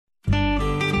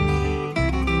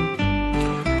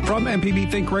From MPB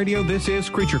Think Radio, this is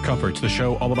Creature Comforts, the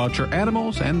show all about your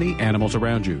animals and the animals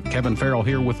around you. Kevin Farrell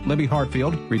here with Libby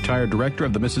Hartfield, retired director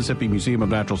of the Mississippi Museum of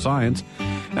Natural Science,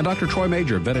 and Dr. Troy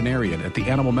Major, veterinarian at the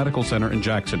Animal Medical Center in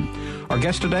Jackson. Our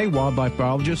guest today, wildlife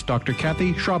biologist Dr.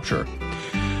 Kathy Shropshire.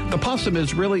 The possum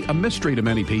is really a mystery to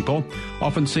many people,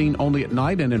 often seen only at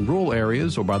night and in rural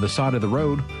areas or by the side of the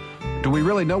road. Do we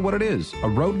really know what it is, a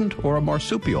rodent or a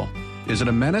marsupial? Is it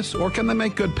a menace or can they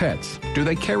make good pets? Do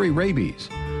they carry rabies?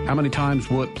 How many times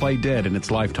will it play dead in its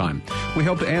lifetime? We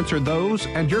hope to answer those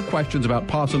and your questions about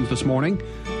possums this morning.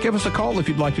 Give us a call if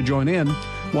you'd like to join in.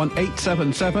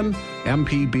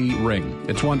 1-877-MPB-RING.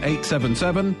 It's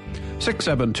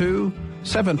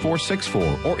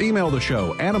 1-877-672-7464. Or email the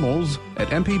show,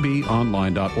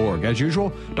 animals@mpbonline.org. As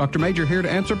usual, Dr. Major here to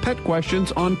answer pet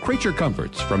questions on Creature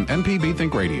Comforts from MPB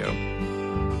Think Radio.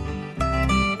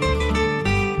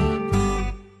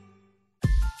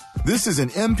 This is an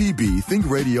MPB Think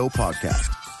Radio podcast.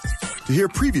 To hear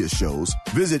previous shows,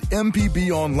 visit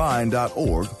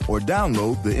mpbonline.org or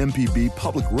download the MPB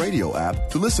Public Radio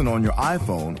app to listen on your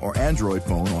iPhone or Android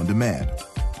phone on demand.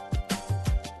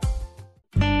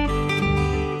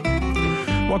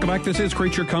 Welcome back. This is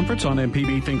Creature Comforts on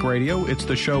MPB Think Radio. It's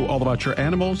the show all about your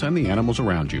animals and the animals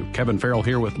around you. Kevin Farrell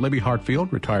here with Libby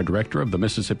Hartfield, retired director of the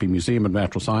Mississippi Museum of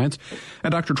Natural Science,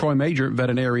 and Dr. Troy Major,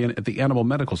 veterinarian at the Animal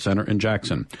Medical Center in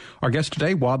Jackson. Our guest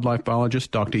today, wildlife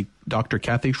biologist Dr.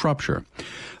 Kathy Shropshire.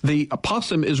 The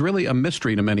opossum is really a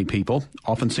mystery to many people,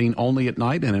 often seen only at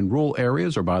night and in rural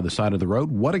areas or by the side of the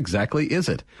road. What exactly is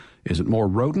it? Is it more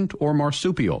rodent or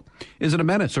marsupial? Is it a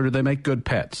menace or do they make good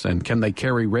pets? And can they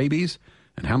carry rabies?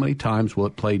 And how many times will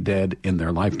it play dead in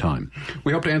their lifetime?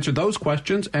 We hope to answer those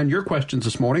questions and your questions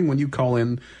this morning when you call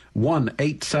in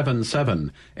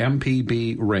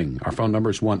 1-877-MPB-RING. Our phone number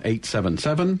is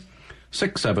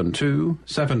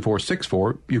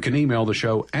 1-877-672-7464. You can email the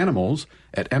show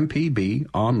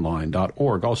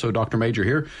animals@mpbonline.org. Also, Dr. Major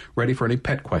here, ready for any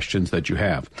pet questions that you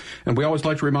have. And we always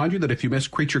like to remind you that if you miss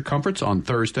Creature Comforts on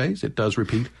Thursdays, it does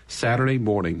repeat Saturday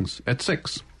mornings at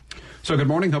 6. So good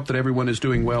morning. Hope that everyone is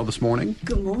doing well this morning.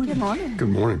 Good morning. Good morning. Good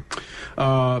morning.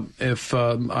 I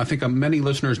think many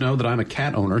listeners know that I'm a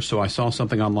cat owner, so I saw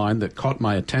something online that caught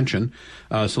my attention.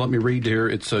 So let me read here.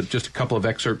 It's just a couple of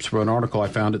excerpts from an article I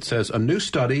found. It says, a new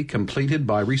study completed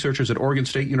by researchers at Oregon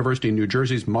State University and New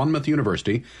Jersey's Monmouth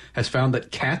University has found that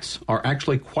cats are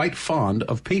actually quite fond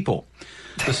of people.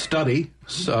 The study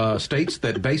states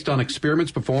that based on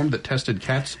experiments performed that tested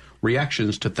cats'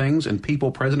 reactions to things and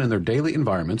people present in their daily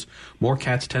environments, more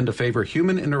cats tend to favor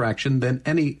human interaction than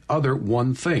any other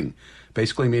one thing.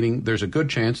 Basically meaning there's a good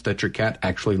chance that your cat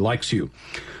actually likes you.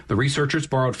 The researchers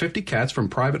borrowed 50 cats from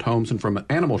private homes and from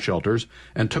animal shelters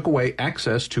and took away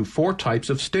access to 4 types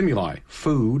of stimuli: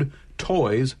 food,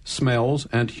 toys, smells,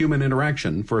 and human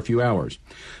interaction for a few hours.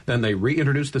 Then they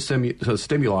reintroduced the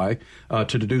stimuli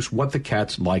to deduce what the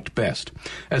cats liked best.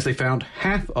 As they found,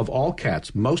 half of all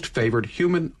cats most favored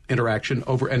human interaction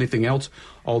over anything else,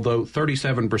 although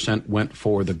 37% went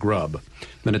for the grub.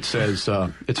 Then it says,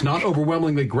 it's not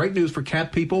overwhelmingly great news for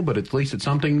cat people, but at least it's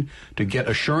something to get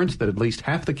assurance that at least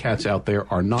half the cats out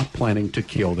there are not planning to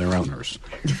kill their owners.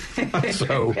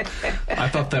 So I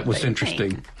thought that was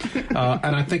interesting.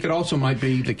 And I think it also might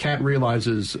be the cat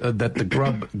realizes that the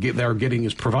grub they're getting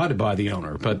is provided by the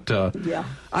owner. But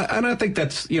I think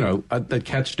that's, that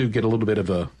cats do get a little bit of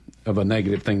a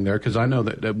negative thing there, because I know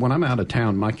that when I'm out of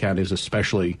town, my cat is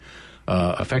especially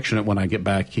affectionate when I get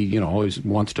back. He, always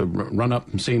wants to run up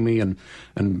and see me and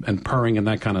purring and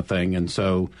that kind of thing. And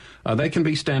so they can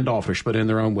be standoffish, but in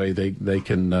their own way, they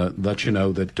can let you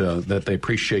know that they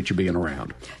appreciate you being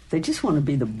around. They just want to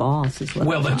be the boss as well.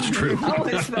 Well, that's true. I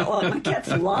always felt like my cats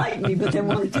like me, but they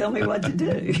want to tell me what to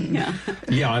do.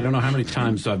 Yeah, I don't know how many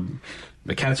times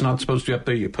the cat's not supposed to be up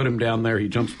there. You put him down there. He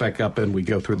jumps back up, and we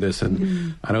go through this.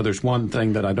 And I know there's one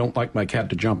thing that I don't like my cat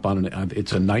to jump on, and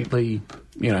it's a nightly,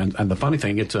 and the funny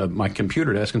thing, it's my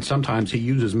computer desk, and sometimes he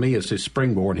uses me as his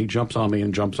springboard. He jumps on me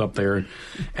and jumps up there.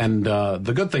 And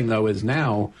the good thing, though, is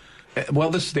now, well,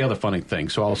 this is the other funny thing.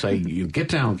 So I'll say, you get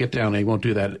down, and he won't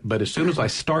do that. But as soon as I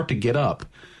start to get up,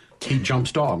 he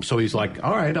jumps off. So he's like,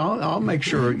 all right, I'll make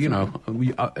sure, we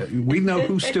know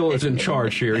who still is in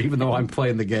charge here, even though I'm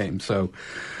playing the game. So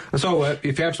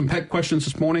if you have some pet questions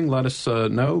this morning, let us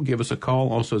know. Give us a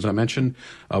call. Also, as I mentioned,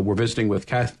 we're visiting with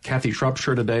Kathy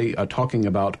Shropshire today, talking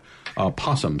about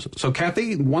possums. So,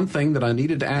 Kathy, one thing that I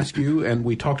needed to ask you, and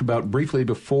we talked about briefly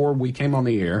before we came on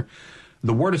the air,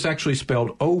 The word is actually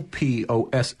spelled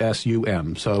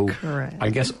O-P-O-S-S-U-M. So correct. I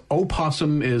guess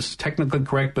opossum is technically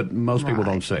correct, but most people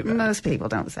don't say that. Most people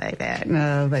don't say that.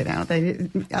 No, they don't.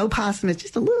 Opossum is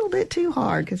just a little bit too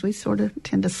hard because we sort of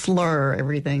tend to slur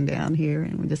everything down here,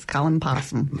 and we just call him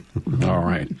possum. All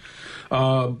right.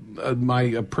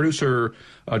 My producer,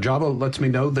 Java, lets me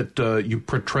know that you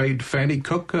portrayed Fanny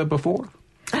Cook before?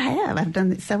 I have. I've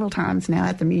done it several times now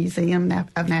at the Museum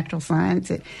of Natural Science,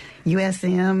 at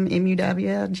USM,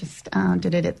 MUW. Just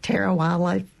did it at Terra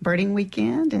Wildlife Birding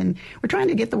Weekend. And we're trying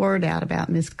to get the word out about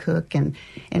Miss Cook and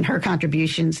her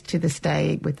contributions to the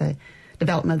state with the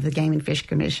development of the Game and Fish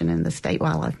Commission and the State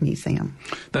Wildlife Museum.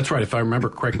 That's right. If I remember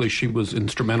correctly, she was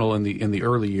instrumental in the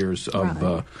early years of.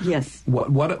 Right. Yes.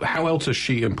 How else is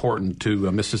she important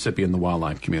to Mississippi and the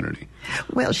wildlife community?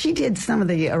 Well, she did some of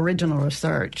the original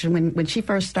research. When she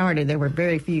first started, there were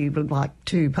very few, like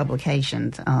 2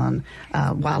 publications on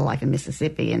wildlife in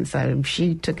Mississippi, and so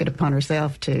she took it upon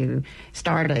herself to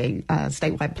start a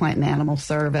statewide plant and animal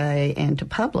survey and to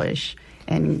publish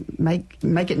and make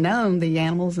it known the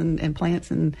animals and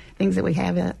plants and things that we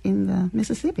have in the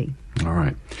Mississippi. All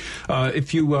right.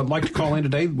 If you like to call in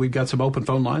today, we've got some open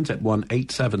phone lines at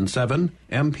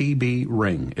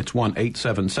 1-877-MPB-RING. It's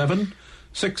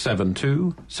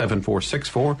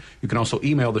 1-877-672-7464. You can also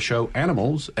email the show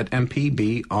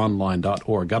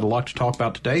animals@mpbonline.org. Got a lot to talk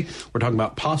about today. We're talking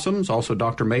about possums. Also,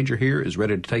 Dr. Major here is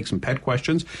ready to take some pet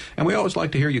questions. And we always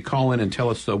like to hear you call in and tell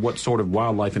us what sort of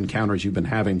wildlife encounters you've been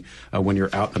having when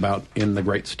you're out and about in the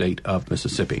great state of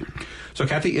Mississippi. So,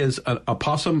 Kathy, is a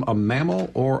possum a mammal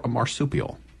or a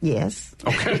marsupial? Yes.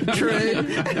 Okay. True.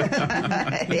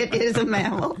 It is a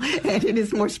mammal, and it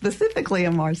is more specifically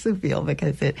a marsupial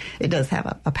because it does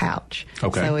have a pouch.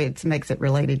 Okay. So it makes it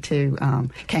related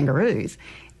to kangaroos.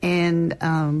 And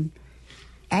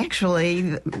actually,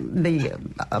 the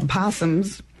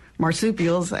possums,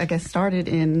 marsupials, I guess, started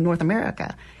in North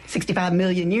America 65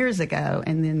 million years ago,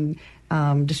 and then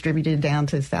distributed down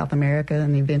to South America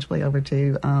and eventually over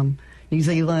to New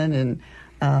Zealand and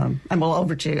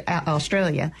over to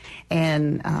Australia,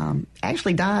 and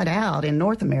actually died out in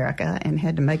North America and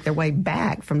had to make their way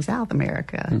back from South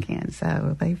America again.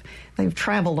 So they've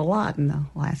traveled a lot in the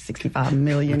last 65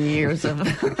 million years of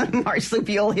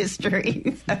marsupial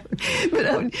history. But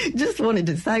I just wanted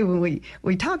to say, when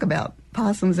we talk about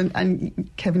possums,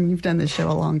 and Kevin, you've done this show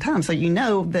a long time, so you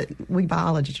know that we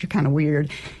biologists are kind of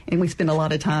weird, and we spend a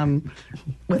lot of time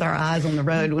with our eyes on the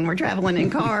road when we're traveling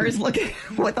in cars, looking at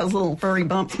what those little furry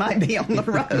bumps might be on the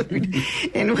road.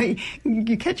 And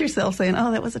you catch yourself saying,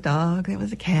 oh, that was a dog, that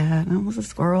was a cat, that was a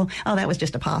squirrel, oh, that was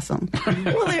just a possum.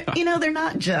 Well, they're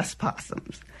not just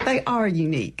possums. They are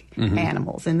unique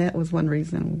animals, and that was one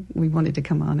reason we wanted to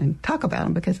come on and talk about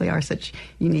them, because they are such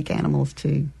unique animals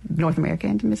to North America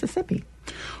and to Mississippi.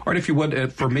 All right, if you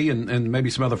would, for me and maybe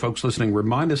some other folks listening,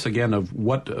 remind us again of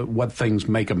what things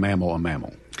make a mammal a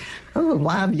mammal. Oh,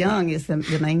 live young is the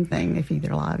main thing. They feed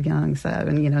their live young. So,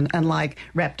 and unlike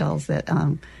reptiles that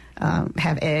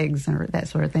have eggs or that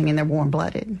sort of thing, and they're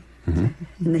warm-blooded. And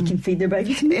they can feed their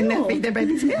babies milk. And they feed their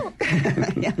babies milk.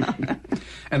 Yeah.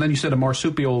 And then you said a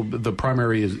marsupial, the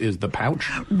primary is the pouch?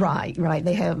 Right.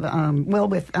 They have,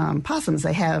 with possums,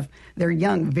 they're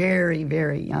young, very,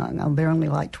 very young. They're only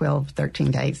like 12, 13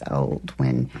 days old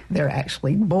when they're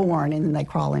actually born, and then they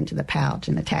crawl into the pouch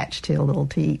and attach to a little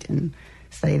teat and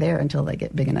stay there until they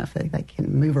get big enough that they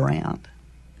can move around.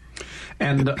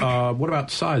 And what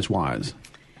about size-wise?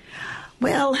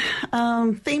 Well,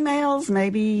 females,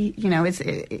 maybe,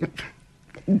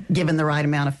 given the right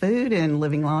amount of food and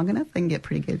living long enough, they can get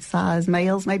pretty good size.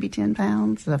 Males, maybe 10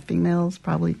 pounds. Females,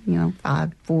 probably,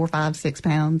 4, 5, 6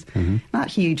 pounds.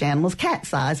 Not huge animals. Cat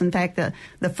size. In fact,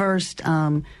 the first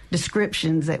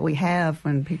descriptions that we have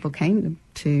when people came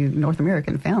to North America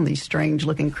and found these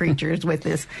strange-looking creatures with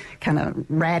this kind of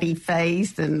ratty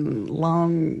face and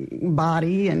long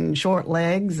body and short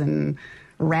legs and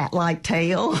rat-like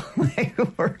tail.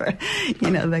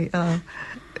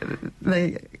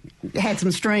 They had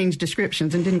some strange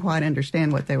descriptions and didn't quite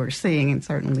understand what they were seeing, and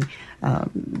certainly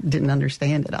didn't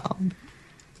understand it all.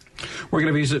 We're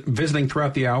going to be visiting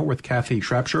throughout the hour with Kathy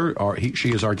Shrapsher.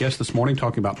 She is our guest this morning,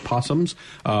 talking about possums.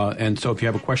 And so if you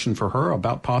have a question for her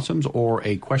about possums or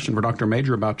a question for Dr.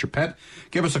 Major about your pet,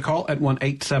 give us a call at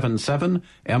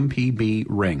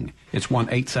 1-877-MPB-RING. It's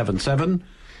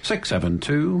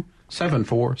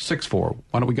 1-877-672-7464.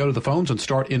 Why don't we go to the phones and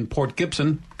start in Port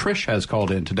Gibson? Trish has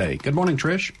called in today. Good morning,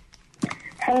 Trish.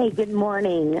 Hey, good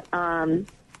morning. I've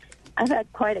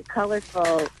had quite a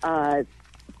colorful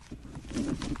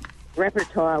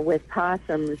repertoire with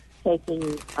possums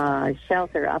taking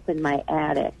shelter up in my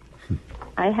attic.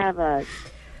 I have a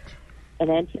an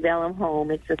antebellum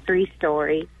home. It's a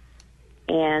 3-story,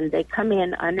 and they come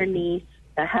in underneath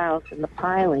the house in the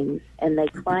pilings, and they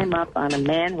climb up on a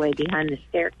manway behind the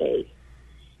staircase,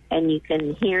 and you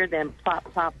can hear them plop,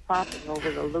 plop, plopping over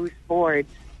the loose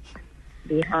boards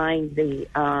behind the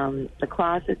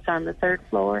closets on the 3rd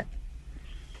floor.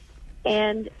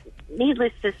 And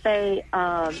needless to say,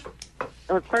 well,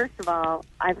 first of all,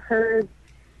 I've heard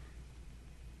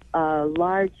a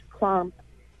large clump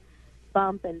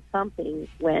bump and thumping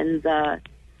when the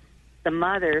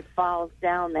mother falls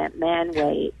down that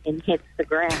manway and hits the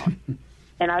ground.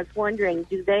 And I was wondering,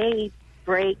 do they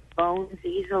break bones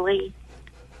easily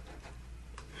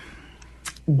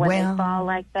when they fall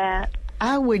like that?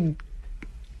 I would...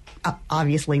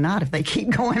 obviously not. If they keep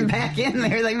going back in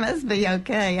there, they must be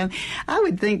okay. I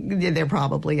would think they're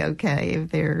probably okay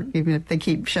even if they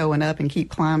keep showing up and keep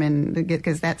climbing,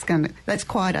 because that's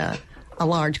quite a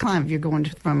large climb. If you're going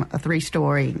from a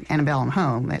 3-story antebellum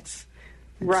home, that's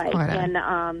right. Quite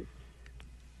and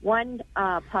one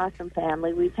possum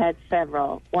family, we've had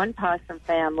several. One possum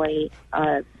family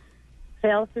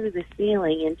fell through the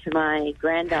ceiling into my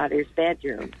granddaughter's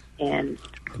bedroom and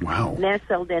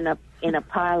nestled in a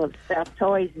pile of stuffed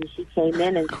toys, and she came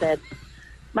in and said,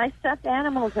 "My stuffed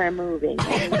animals are moving."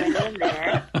 And we went in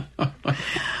there.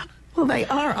 Well, they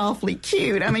are awfully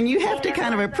cute. I mean, you have to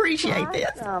kind of appreciate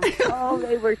this. Oh,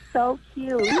 they were so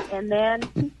cute. And then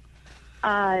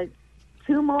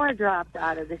 2 more dropped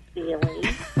out of the ceiling,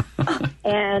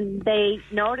 and they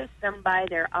noticed them by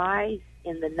their eyes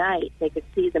in the night. They could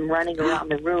see them running around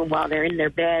the room while they're in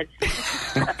their beds.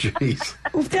 Jeez.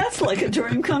 Well, that's like a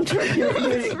dream come true.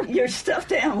 Your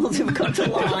stuffed animals have come to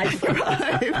life.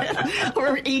 Right.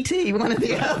 Or E.T., one or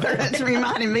the other. It's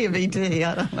reminding me of E.T.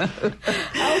 I don't know.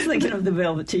 I was thinking of the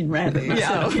Velveteen Rabbit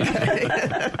myself.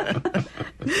 Yeah, okay.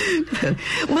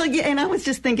 Well, yeah, and I was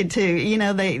just thinking, too,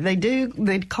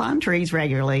 they climb trees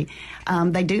regularly.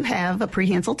 They do have a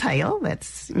prehensile tail.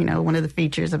 That's, one of the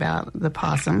features about the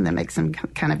possum that makes them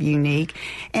kind of unique.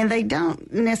 And they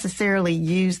don't necessarily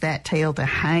use that tail to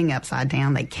hang upside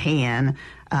down. They can.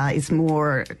 It's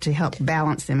more to help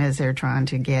balance them as they're trying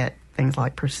to get things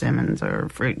like persimmons or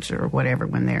fruits or whatever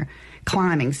when they're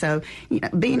climbing. So,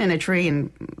 being in a tree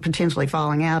and potentially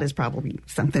falling out is probably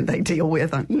something they deal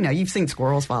with. You've seen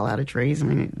squirrels fall out of trees. I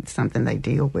mean, it's something they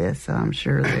deal with. So I'm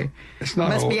sure they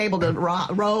must be able to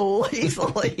roll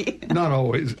easily. Not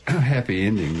always a happy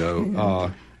ending,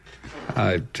 though.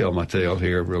 I tell my tale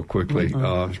here real quickly.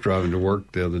 I was driving to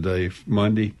work the other day,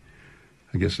 Monday.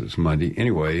 I guess it's Monday.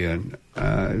 Anyway, and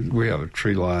we have a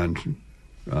tree-lined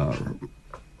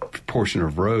portion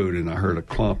of road, and I heard a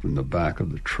clump in the back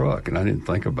of the truck, and I didn't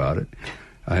think about it.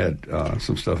 I had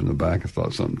some stuff in the back. I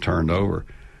thought something turned over.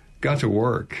 Got to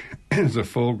work. It was a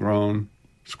full-grown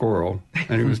squirrel,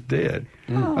 and he was dead.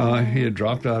 He had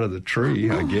dropped out of the tree,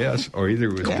 I guess, or either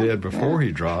he was dead before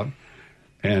he dropped,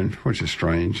 and which is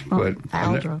strange. But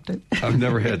Al dropped it. I've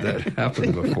never had that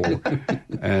happen before.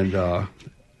 And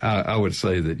I would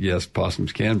say that, yes,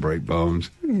 possums can break bones,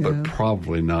 but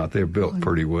probably not. They're built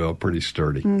pretty well, pretty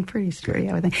sturdy. Pretty sturdy,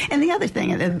 I would think. And the other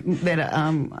thing that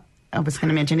I was going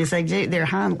to mention is their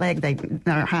hind leg,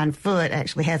 their hind foot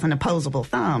actually has an opposable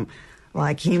thumb,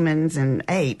 like humans and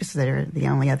apes. They're the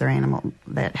only other animal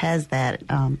that has that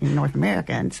in North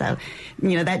America. And so,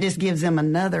 that just gives them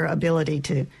another ability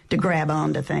to grab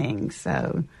onto things.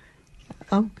 So...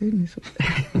 Oh, goodness.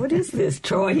 What is this,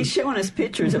 Troy? He's showing us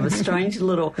pictures of a strange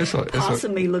little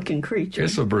possum-y looking creature.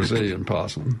 It's a Brazilian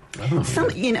possum. And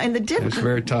the difference... It's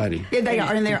very tiny. Yeah, they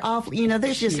are, and they're awful.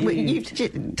 There's just... You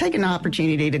take an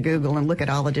opportunity to Google and look at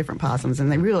all the different possums, and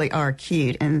they really are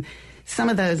cute. And some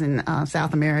of those in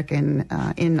South America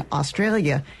and in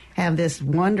Australia have this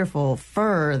wonderful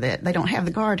fur that they don't have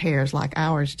the guard hairs like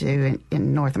ours do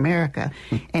in North America.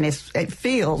 And it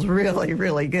feels really,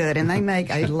 really good. And they make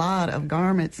a lot of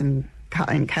garments and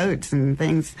coats and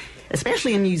things,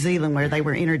 especially in New Zealand where they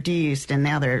were introduced, and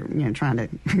now they're trying to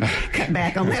cut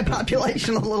back on that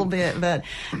population a little bit. But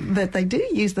they do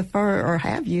use the fur, or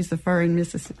have used the fur in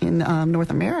North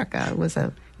America. It was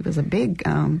a big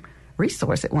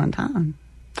resource at one time.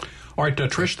 All right,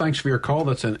 Trish, thanks for your call.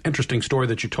 That's an interesting story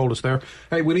that you told us there.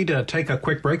 Hey, we need to take a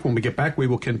quick break. When we get back, we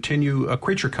will continue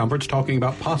Creature Comforts, talking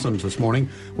about possums this morning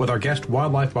with our guest,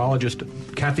 wildlife biologist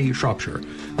Kathy Shropshire.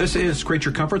 This is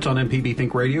Creature Comforts on MPB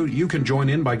Think Radio. You can join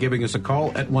in by giving us a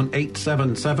call at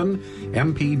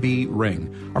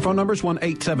 1-877-MPB-RING. Our phone number is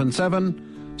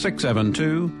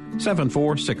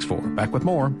 1-877-672-7464. Back with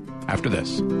more after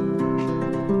this.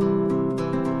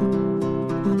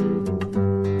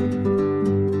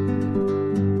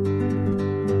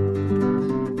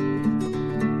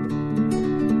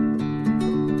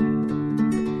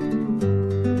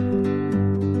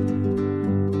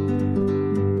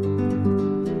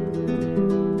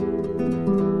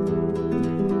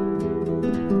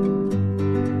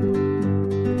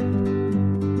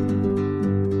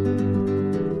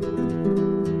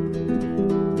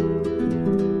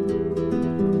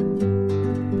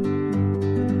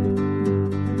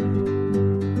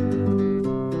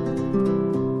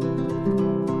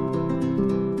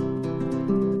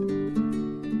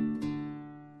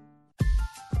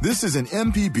 This is an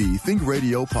MPB Think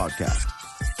Radio podcast.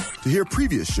 To hear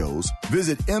previous shows,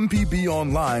 visit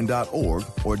mpbonline.org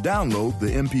or download the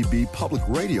MPB Public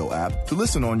Radio app to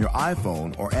listen on your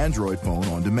iPhone or Android phone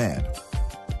on demand.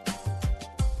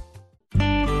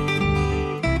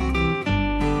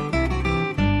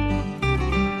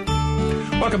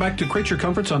 Welcome back to Creature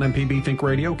Comforts on MPB Think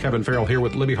Radio. Kevin Farrell here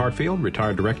with Libby Hartfield,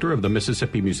 retired director of the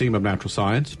Mississippi Museum of Natural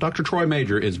Science. Dr. Troy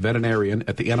Major is veterinarian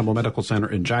at the Animal Medical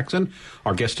Center in Jackson.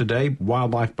 Our guest today,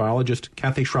 wildlife biologist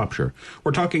Kathy Shropshire.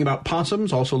 We're talking about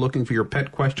possums, also looking for your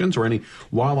pet questions or any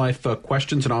wildlife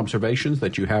questions and observations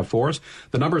that you have for us.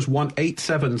 The number is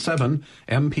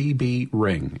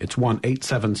 1-877-MPB-RING. It's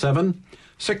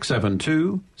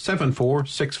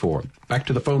 1-877-672-7464. Back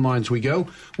to the phone lines we go.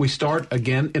 We start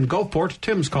again in Gulfport.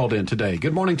 Tim's called in today.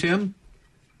 Good morning, Tim.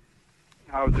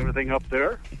 How's everything up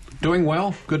there? Doing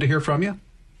well. Good to hear from you.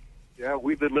 Yeah,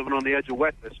 we've been living on the edge of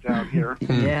wetness down here.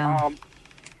 Yeah.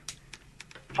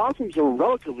 Possums are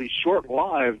relatively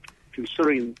short-lived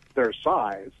considering their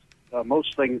size.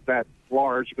 Most things that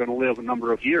large are going to live a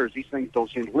number of years. These things don't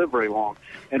seem to live very long.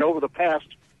 And over the past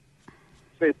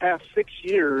 6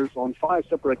 years, on 5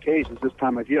 separate occasions this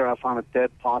time of year, I found a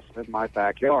dead possum in my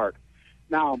backyard.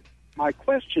 Now, my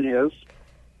question is,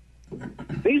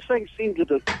 these things seem to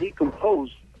decompose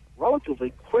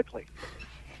relatively quickly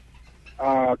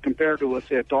compared to, let's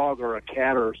say, a dog or a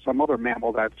cat or some other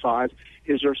mammal that size.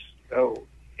 Is there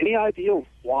any idea of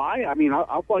why? I mean,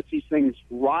 I've watched these things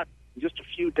rot in just a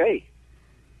few days.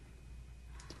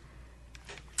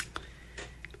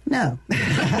 No.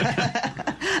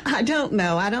 I don't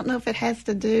know. I don't know if it has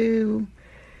to do...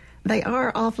 They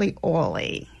are awfully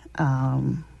oily. I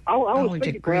was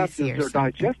thinking perhaps it's their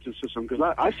digestive system,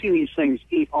 because I've seen these things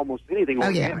eat almost anything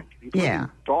organic, including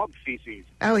dog feces.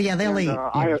 Oh, yeah, they'll eat.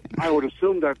 I would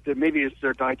assume that maybe it's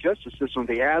their digestive system.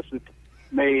 The acid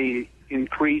may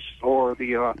increase, or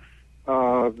the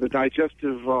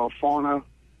digestive fauna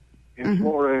and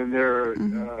flora in their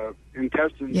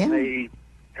intestines may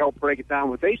help break it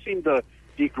down, but they seem to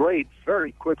degrade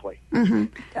very quickly. And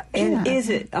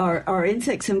are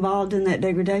insects involved in that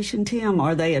degradation, Tim?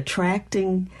 Are they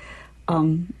attracting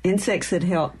insects that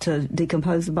help to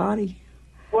decompose the body?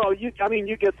 Well, you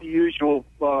get the usual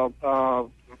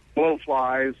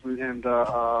blowflies and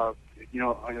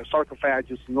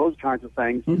sarcophagus and those kinds of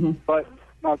things, but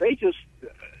no, they just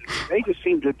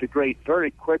seem to degrade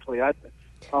very quickly.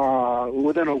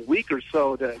 Within a week or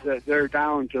so, they're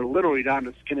literally down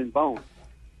to skin and bone.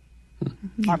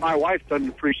 My wife doesn't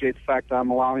appreciate the fact that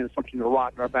I'm allowing something to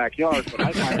rot in our backyard, but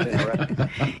I find it interesting.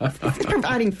 It's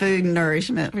providing food and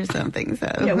nourishment for something. So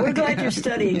yeah, we're glad you're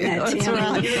studying that, Tim.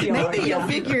 Right. Maybe you'll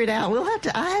figure it out. We'll have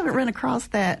to. I haven't run across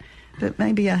that, but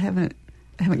maybe I haven't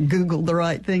Googled the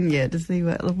right thing yet to see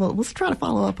what. Well, let's try to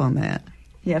follow up on that.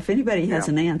 Yeah, if anybody has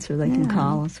an answer, they can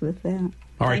call us with that.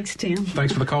 All right. Thanks, Tim.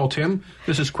 Thanks for the call, Tim.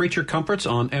 This is Creature Comforts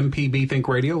on MPB Think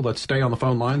Radio. Let's stay on the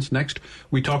phone lines. Next,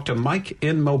 we talk to Mike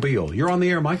in Mobile. You're on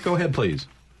the air, Mike. Go ahead, please.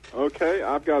 Okay.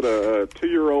 I've got a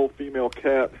 2-year-old female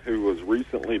cat who was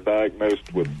recently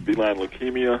diagnosed with feline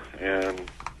leukemia, and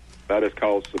that has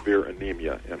caused severe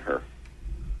anemia in her.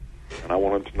 And I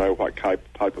wanted to know what type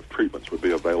of treatments would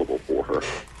be available for her.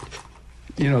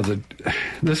 You know,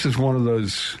 this is one of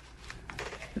those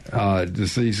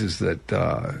diseases that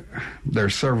there are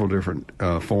several different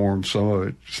forms.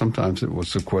 Sometimes it will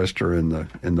sequester in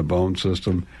the bone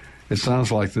system. It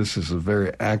sounds like this is a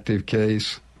very active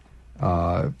case.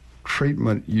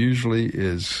 Treatment usually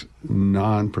is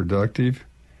non-productive.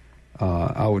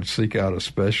 I would seek out a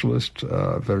specialist,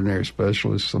 veterinary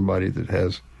specialist, somebody that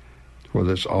has,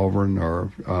 whether it's Auburn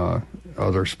or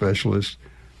other specialists.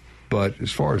 But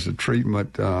as far as the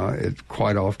treatment, it's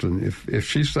quite often, if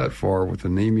she's that far with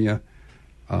anemia,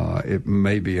 it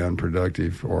may be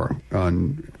unproductive or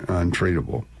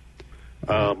untreatable.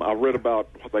 I read about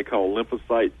what they call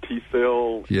lymphocyte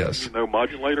T-cell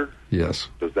immunomodulator. Yes.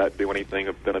 Does that do anything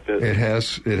of benefit? It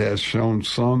has shown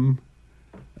some,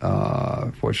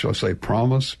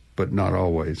 promise, but not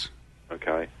always.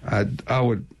 Okay. I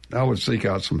would seek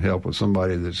out some help with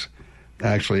somebody that's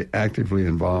actually actively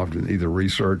involved in either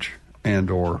research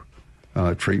and or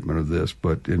treatment of this.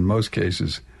 But in most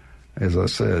cases, as I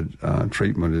said,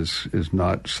 treatment is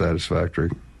not satisfactory.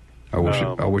 I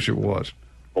wish it was.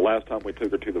 The last time we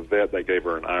took her to the vet, they gave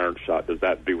her an iron shot. Does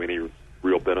that do any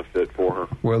real benefit for her?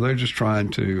 Well, they're just trying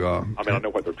to... I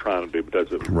know what they're trying to do, but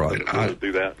does it really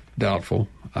do that? Doubtful.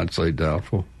 I'd say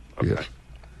doubtful. Okay. Yes.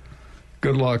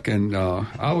 Good luck, and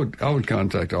I would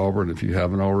contact Auburn if you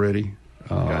haven't already,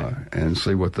 and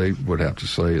see what they would have to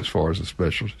say as far as a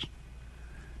specialist.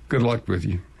 Good luck with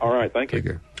you. All right, thank you.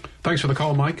 Take care. Thanks for the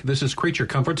call, Mike. This is Creature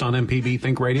Comforts on MPB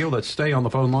Think Radio. Let's stay on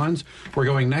the phone lines. We're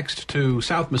going next to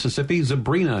South Mississippi.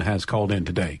 Zabrina has called in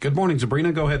today. Good morning,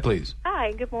 Zabrina. Go ahead, please.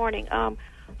 Hi, good morning. I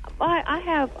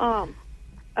have,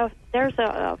 there's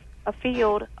a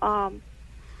field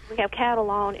we have cattle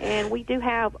on, and we do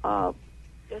have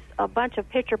just a bunch of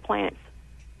pitcher plants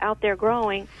out there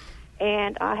growing,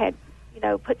 and I had,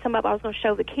 put some up. I was going to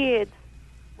show the kids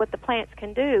what the plants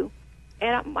can do.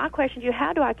 And my question to you,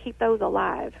 how do I keep those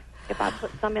alive if I put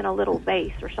some in a little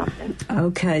vase or something?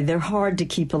 Okay, they're hard to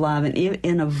keep alive. And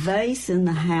in a vase in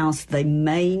the house, they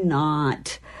may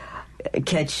not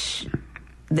catch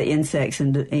the insects,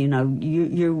 and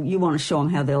you want to show them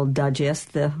how they'll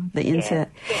digest the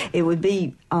insect. Yeah. It would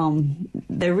be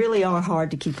they really are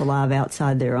hard to keep alive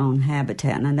outside their own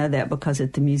habitat, and I know that because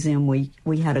at the museum we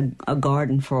had a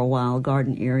garden for a while, a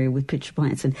garden area with pitcher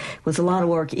plants, and it was a lot of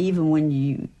work even when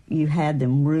you had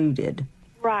them rooted.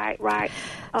 Right.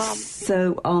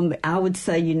 So I would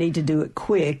say you need to do it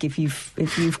quick. If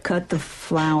you've cut the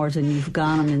flowers and you've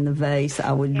got them in the vase,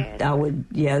 I would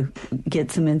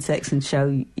get some insects and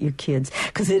show your kids,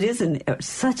 because it is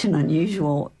such an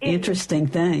unusual, interesting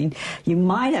thing. You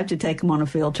might have to take them on a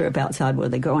field trip outside where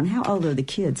they go. And how old are the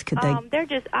kids? Could they? They're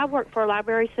just. I work for a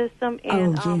library system,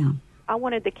 and I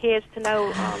wanted the kids to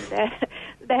know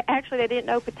that actually they didn't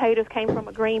know potatoes came from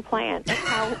a green plant. That's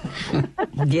how.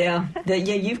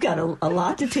 You've got a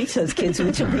lot to teach those kids,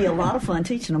 which will be a lot of fun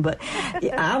teaching them. But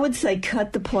I would say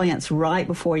cut the plants right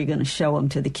before you're going to show them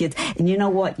to the kids. And you know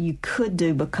what you could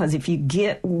do, because if you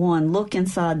get one, look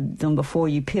inside them before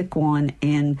you pick one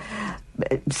and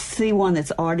see one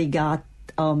that's already got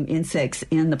insects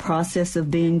in the process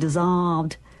of being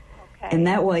dissolved. And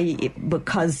that way,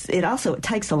 because it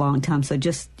takes a long time, so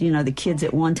just, the kids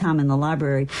at one time in the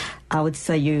library, I would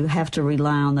say you have to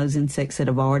rely on those insects that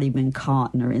have already been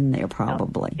caught and are in there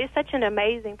probably. It's such an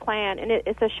amazing plant, and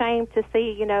it's a shame to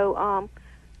see,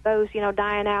 those,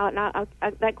 dying out. And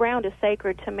that ground is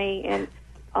sacred to me, and,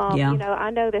 I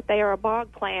know that they are a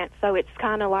bog plant, so it's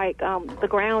kind of like the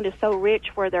ground is so rich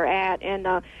where they're at,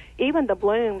 and even the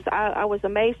blooms, I was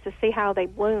amazed to see how they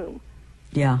bloom.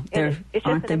 Yeah,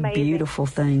 aren't they beautiful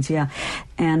things? Yeah,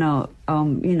 and I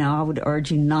would urge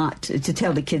you not to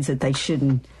tell the kids that they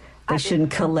shouldn't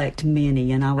collect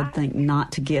many, and I would think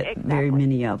not to get very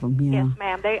many of them. Yeah. Yes,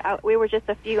 ma'am. We were just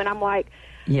a few, and I'm like,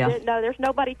 no, there's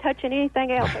nobody touching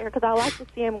anything else there, because I like to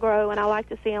see them grow and I like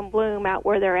to see them bloom out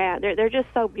where they're at. They're just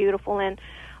so beautiful, and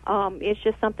it's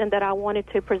just something that I wanted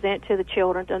to present to the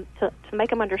children to make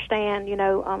them understand,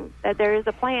 that there is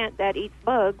a plant that eats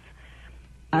bugs.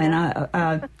 And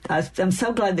I'm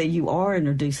so glad that you are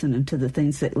introducing them to the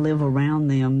things that live around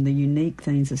them, the unique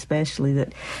things especially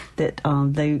that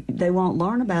they won't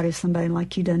learn about if somebody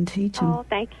like you doesn't teach them. Oh,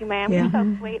 thank you, ma'am. Yeah. You're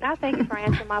so sweet. And I thank you for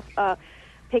answering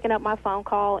picking up my phone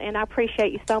call, and I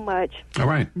appreciate you so much. All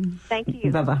right. Thank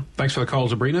you. Bye-bye. Thanks for the call,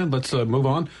 Zabrina. Let's move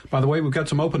on. By the way, we've got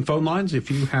some open phone lines. If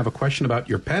you have a question about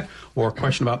your pet or a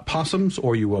question about possums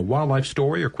or a wildlife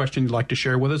story or question you'd like to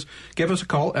share with us, give us a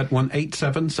call at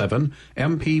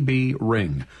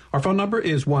 1-877-MPB-RING. Our phone number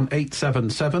is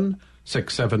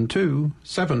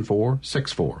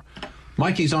 1-877-672-7464.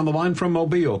 Mikey's on the line from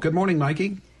Mobile. Good morning,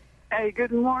 Mikey. Hey,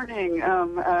 good morning.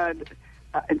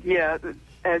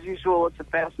 As usual, it's a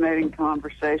fascinating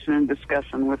conversation and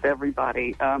discussion with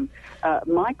everybody.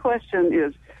 My question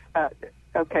is,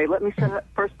 let me start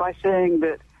first by saying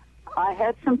that I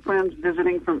had some friends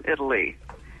visiting from Italy,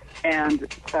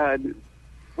 and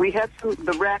we had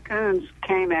the raccoons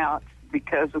came out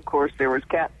because, of course, there was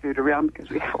cat food around because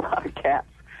we have a lot of cats.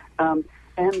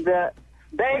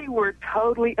 They were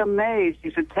totally amazed,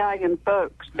 these Italian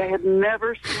folks. They had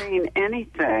never seen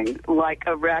anything like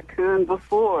a raccoon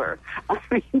before. I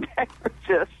mean, they were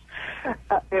just,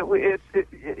 it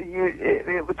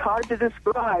was hard to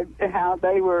describe how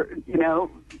they were,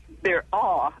 their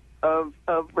awe of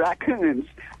raccoons.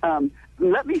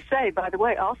 Let me say, by the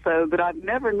way, also, that I've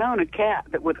never known a cat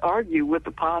that would argue with the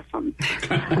possum.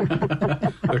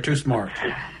 They're too smart.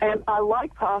 And I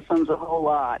like possums a whole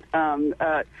lot.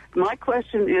 My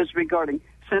question is regarding,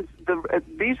 since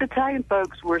these Italian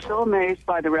folks were so amazed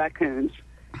by the raccoons,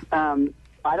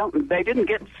 they didn't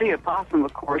get to see a possum,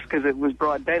 of course, because it was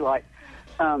broad daylight.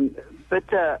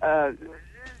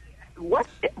 What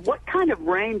kind of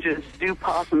ranges do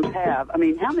possums have? I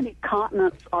mean, how many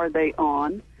continents are they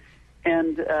on?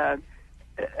 And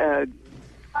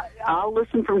I'll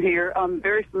listen from here. I'm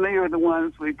very familiar with the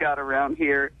ones we've got around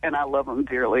here, and I love them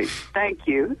dearly. Thank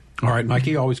you. All right,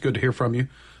 Mikey, always good to hear from you.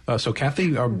 So,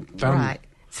 Kathy, right.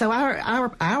 So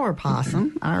our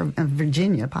possum, our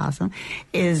Virginia possum,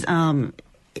 is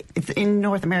it's in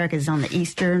North America is on the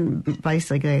eastern,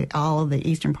 basically all of the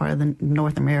eastern part of the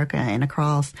North America and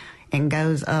across, and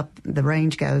goes up, the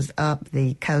range goes up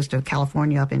the coast of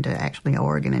California up into actually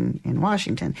Oregon and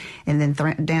Washington. And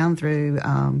then down through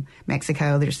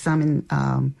Mexico, there's some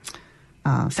in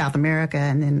South America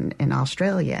and then in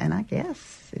Australia. And I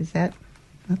guess, I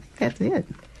think that's it.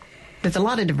 There's a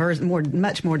lot of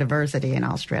much more diversity in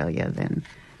Australia than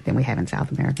we have in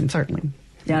South America, and certainly.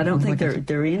 Yeah, I don't think there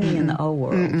are any in the old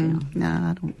world. No,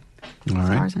 I don't. All As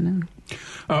right. far as I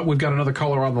know. We've got another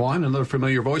caller on the line, another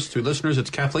familiar voice to listeners. It's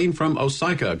Kathleen from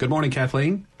Osaka. Good morning,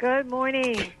 Kathleen. Good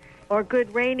morning, or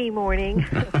good rainy morning.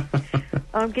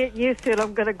 I'm getting used to it.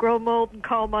 I'm going to grow mold and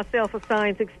call myself a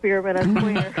science experiment, I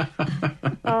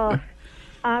swear.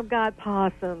 I've got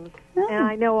possums, and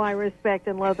I know I respect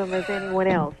and love them as anyone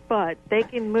else, but they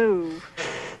can move.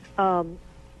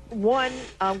 One,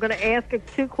 I'm going to ask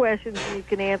 2 questions, and you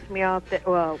can answer me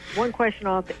one question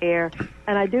off the air.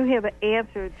 And I do have an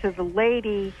answer to the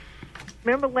lady.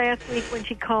 Remember last week when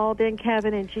she called in,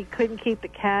 Kevin, and she couldn't keep the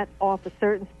cat off a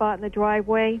certain spot in the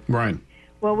driveway? Right.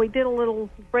 Well, we did a little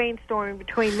brainstorming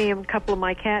between me and a couple of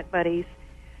my cat buddies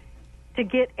to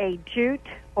get a jute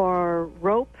or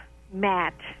rope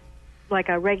mat, like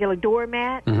a regular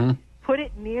doormat, put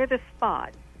it near the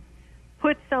spot.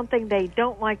 Put something they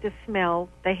don't like to smell.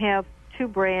 They have 2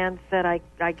 brands that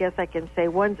I guess I can say.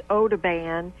 One's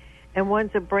Odoban, and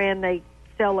one's a brand they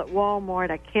sell at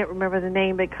Walmart. I can't remember the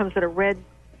name, but it comes with a red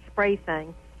spray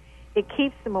thing. It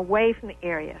keeps them away from the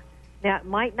area. Now, it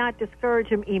might not discourage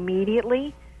them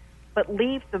immediately, but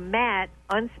leave the mat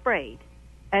unsprayed,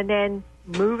 and then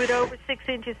move it over 6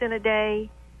 inches in a day,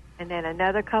 and then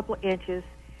another couple of inches,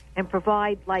 and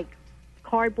provide, like,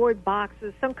 cardboard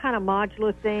boxes, some kind of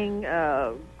modular thing,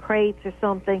 crates or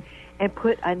something, and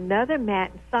put another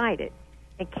mat inside it,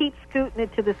 and keep scooting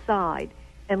it to the side,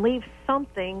 and leave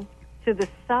something to the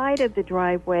side of the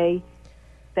driveway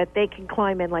that they can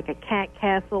climb in, like a cat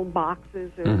castle,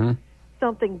 boxes, or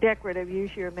something decorative.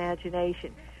 Use your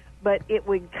imagination. But it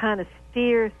would kind of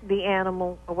steer the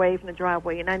animal away from the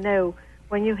driveway. And I know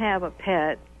when you have a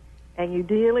pet, and you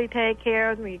really take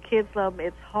care of them, your kids love them,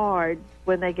 it's hard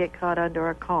when they get caught under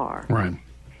a car. Right.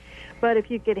 But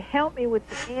if you could help me with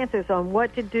the answers on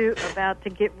what to do to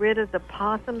get rid of the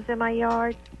possums in my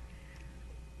yard,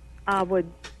 I would,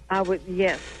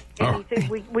 yes.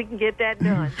 Anything, we can get that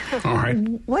done. All right.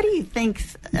 What do you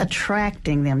think's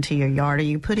attracting them to your yard? Are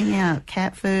you putting out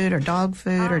cat food or dog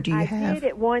food, or do you have? I did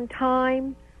at one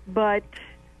time, but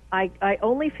I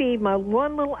only feed my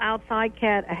one little outside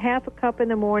cat a half a cup in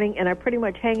the morning, and I pretty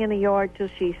much hang in the yard till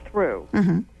she's through.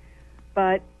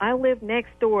 But I live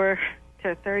next door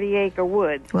to 30-acre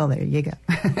woods. Well, there you go.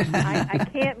 I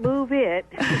can't move it.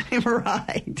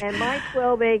 Right. And my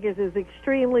 12 acres is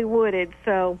extremely wooded,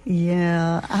 so...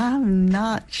 Yeah, I'm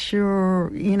not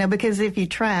sure, because if you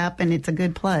trap and it's a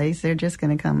good place, they're just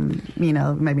going to come,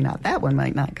 maybe not that one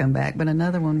might not come back, but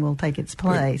another one will take its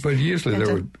place. But usually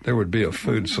there would be a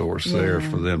food source there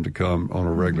for them to come on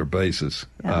a regular basis.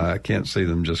 I can't see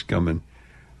them just coming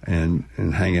and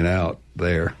hanging out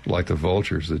there like the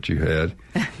vultures that you had.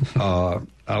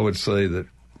 I would say that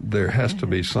there has to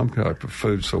be some type of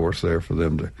food source there for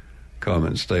them to come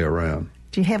and stay around.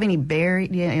 Do you have any berries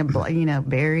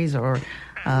or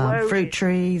fruit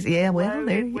trees? Yeah, well,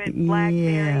 they're with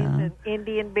blackberries and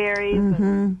Indian berries.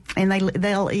 And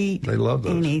they'll eat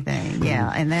anything.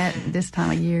 Yeah, and this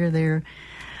time of year they're.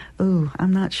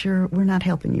 I'm not sure. We're not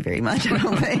helping you very much, I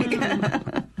don't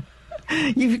think.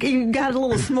 You've got a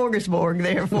little smorgasbord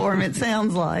there for them, it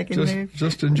sounds like. And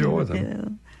just enjoy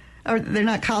them. Yeah. Or they're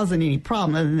not causing any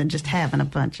problem other than just having a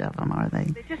bunch of them, are they?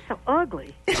 They're just so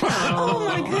ugly. Oh,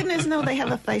 my goodness. No, they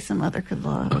have a face a mother could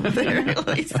love. They're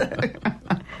really so.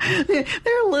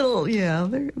 They're a little,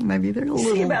 maybe they're a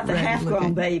little. See about the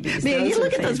half-grown babies. Yeah, you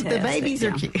look at those. The babies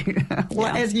are cute.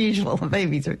 Well, as usual, the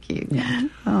babies are cute. Yeah.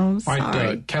 Oh, sorry. All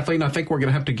right, Kathleen, I think we're going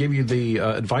to have to give you the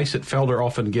advice that Felder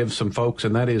often gives some folks,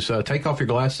 and that is take off your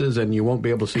glasses and you won't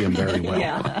be able to see them very well.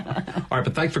 All right,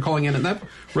 but thanks for calling in. And that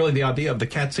really the idea of the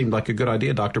cat seemed like a good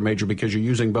idea, Dr. Major, because you're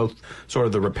using both sort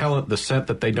of the repellent, the scent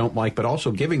that they don't like, but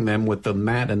also giving them with the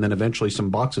mat and then eventually some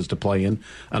boxes to play in,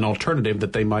 an alternative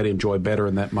that they might enjoy better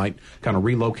and that might kind of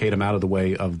relocate them out of the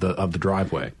way of the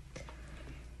driveway.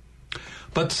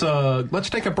 Let's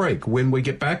take a break. When we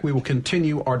get back, we will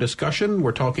continue our discussion.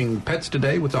 We're talking pets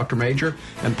today with Dr. Major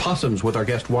and possums with our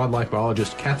guest wildlife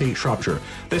biologist Kathy Shropshire.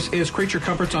 This is Creature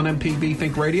Comforts on MPB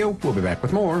Think Radio. We'll be back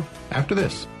with more after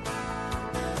this.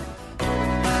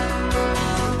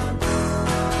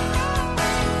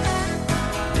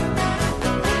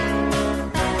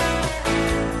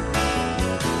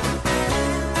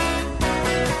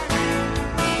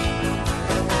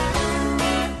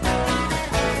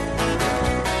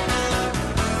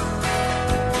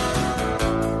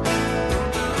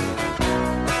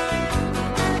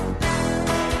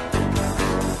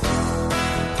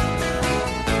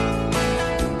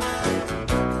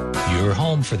 Your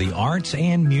home for the arts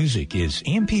and music is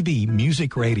MPB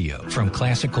Music Radio. From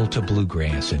classical to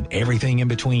bluegrass and everything in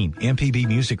between, MPB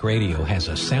Music Radio has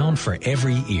a sound for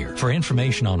every ear. For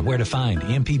information on where to find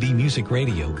MPB Music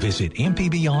Radio, visit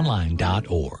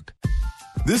mpbonline.org.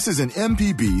 This is an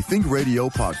MPB Think Radio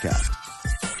podcast.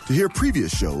 To hear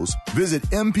previous shows, visit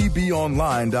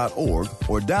mpbonline.org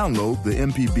or download the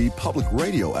MPB Public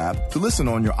Radio app to listen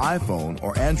on your iPhone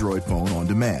or Android phone on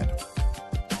demand.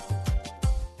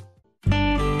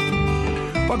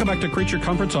 Welcome back to Creature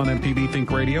Comforts on MPB Think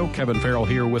Radio. Kevin Farrell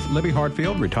here with Libby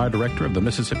Hartfield, retired director of the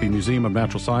Mississippi Museum of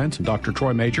Natural Science, and Dr.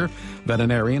 Troy Major,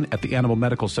 veterinarian at the Animal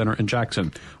Medical Center in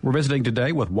Jackson. We're visiting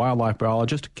today with wildlife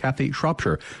biologist Kathy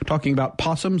Shropshire, talking about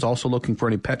possums, also looking for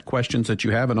any pet questions that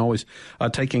you have, and always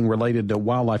taking related to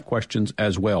wildlife questions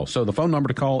as well. So the phone number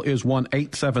to call is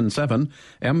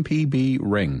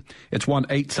 1-877-MPB-RING. It's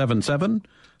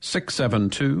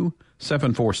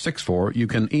 1-877-672-7464. You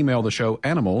can email the show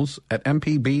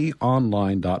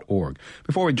animals@mpbonline.org.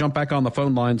 Before we jump back on the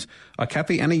phone lines,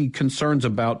 Kathy, any concerns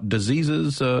about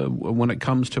diseases when it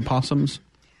comes to possums?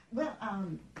 Well,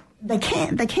 they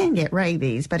can get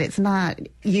rabies, but it's not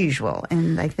usual,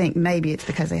 and they think maybe it's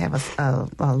because they have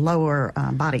a lower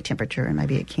body temperature, and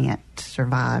maybe it can't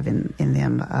survive in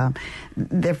them.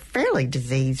 They're fairly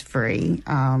disease-free.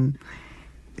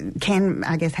 Can,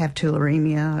 I guess, have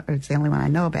tularemia. It's the only one I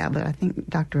know about, but I think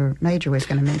Dr. Major was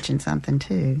going to mention something,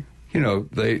 too. You know,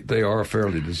 they are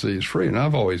fairly disease-free, and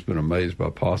I've always been amazed by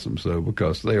possums, though,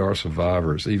 because they are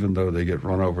survivors. Even though they get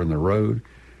run over in the road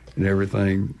and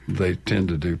everything, they tend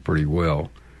to do pretty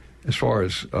well. As far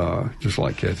as, just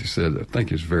like Kathy said, I think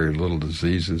there's very little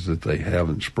diseases that they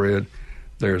haven't spread.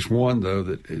 There's one, though,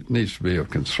 that it needs to be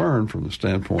of concern from the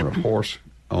standpoint of horse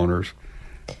owners,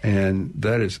 and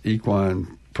that is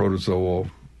equine protozoal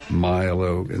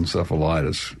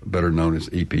myeloencephalitis, better known as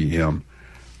EPM.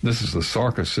 This is the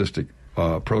sarcocystic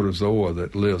protozoa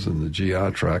that lives in the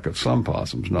GI tract of some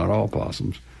possums, not all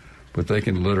possums, but they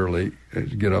can literally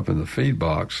get up in the feed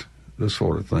box, this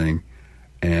sort of thing,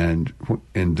 and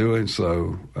in doing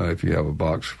so, if you have a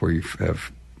box where you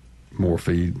have more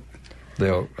feed,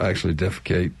 they'll actually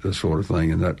defecate, this sort of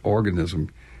thing, and that organism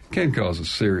can cause a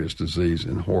serious disease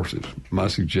in horses. My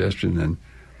suggestion, and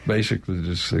basically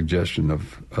the suggestion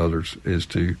of others, is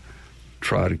to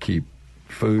try to keep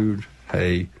food,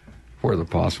 hay, where the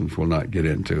possums will not get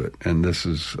into it. And this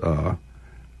is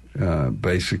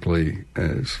basically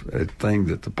a thing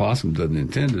that the possum doesn't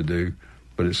intend to do,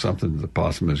 but it's something that the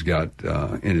possum has got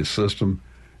in his system,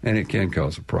 and it can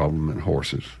cause a problem in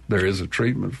horses. There is a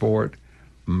treatment for it.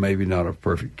 Maybe not a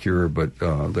perfect cure, but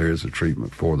there is a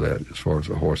treatment for that as far as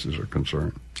the horses are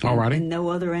concerned. All righty. And no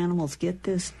other animals get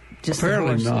this? Just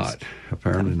apparently the horses? not.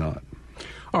 Apparently not.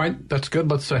 All right, that's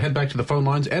good. Let's head back to the phone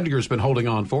lines. Edgar's been holding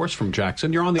on for us from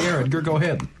Jackson. You're on the air, Edgar. Go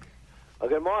ahead. Well,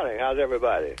 good morning. How's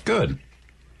everybody? Good.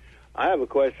 I have a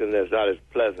question that's not as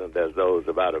pleasant as those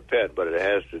about a pet, but it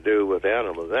has to do with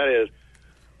animals. That is,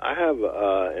 I have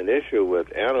an issue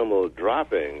with animal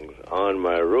droppings on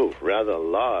my roof, rather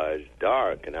large,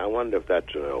 dark, and I wonder if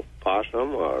that's a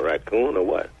possum or a raccoon or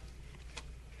what.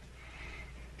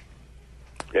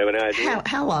 You have any idea?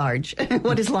 How large?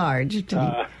 What is large?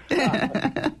 Large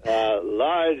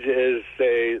is,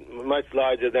 say, much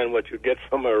larger than what you get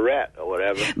from a rat or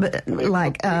whatever. But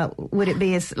like, would it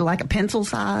be like a pencil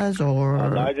size or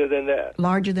larger than that?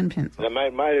 Larger than pencil. I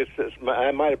might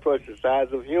approach the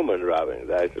size of human droppings,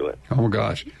 actually. Oh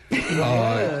gosh,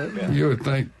 you would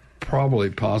think probably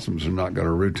possums are not going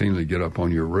to routinely get up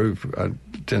on your roof. I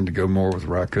tend to go more with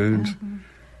raccoons.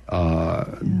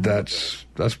 That's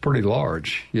pretty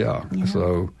large, yeah.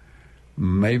 So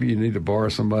maybe you need to borrow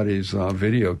somebody's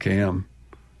video cam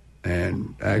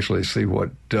and actually see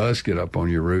what does get up on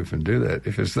your roof and do that.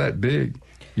 If it's that big,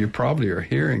 you probably are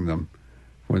hearing them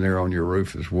when they're on your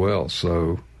roof as well.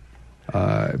 So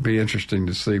it'd be interesting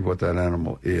to see what that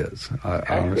animal is. I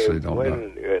honestly don't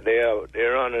know.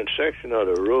 They're on a section of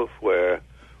the roof where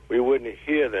we wouldn't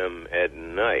hear them at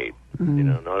night, you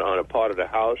know, on a part of the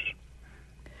house.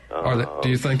 Do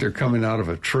you think they're coming out of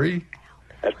a tree?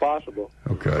 That's possible.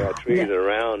 Okay. There are trees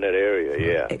around that area,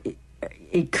 yeah.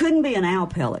 It couldn't be an owl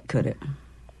pellet, could it?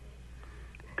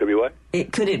 Could be what?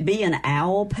 Could it be an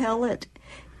owl pellet?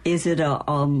 Is it a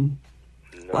No,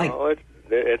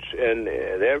 it's and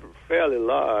they're fairly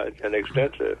large and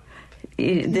extensive.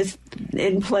 This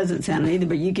isn't pleasant sounding either,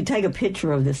 but you could take a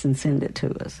picture of this and send it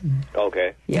to us.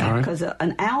 Okay. Yeah, because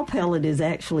an owl pellet is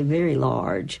actually very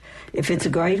large. If it's a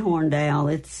great horned owl,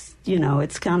 it's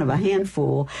kind of a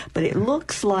handful, but it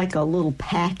looks like a little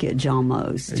package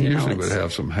almost. It usually would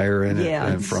have some hair in it,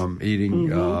 and from eating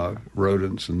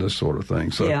rodents and this sort of thing.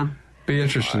 So Be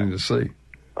interesting to see.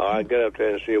 All right, get up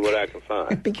there and see what I can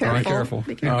find. Be careful. All right, careful.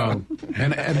 Be careful.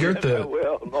 And Edgar, I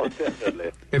will, most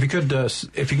definitely. if you could,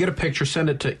 if you get a picture, send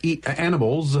it to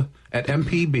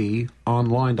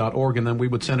animals@mpbonline.org, and then we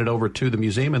would send it over to the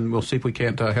museum, and we'll see if we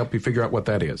can't help you figure out what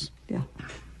that is. Yeah.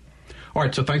 All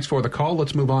right, so thanks for the call.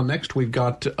 Let's move on next. We've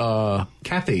got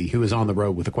Kathy, who is on the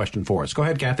road with a question for us. Go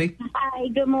ahead, Kathy. Hi,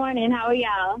 good morning. How are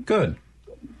y'all? Good.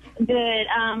 Good.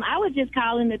 I was just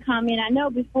calling to comment. I know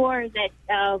before that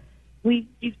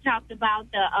you've talked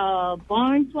about the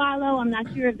barn swallow. I'm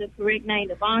not sure of the correct name.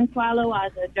 The barn swallow or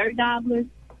the dirt gobblers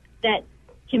that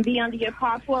can be under your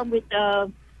carport with the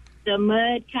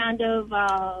mud kind of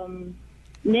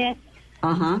nest.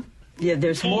 Yeah,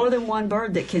 there's more than one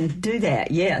bird that can do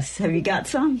that. Yes. Have you got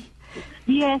some?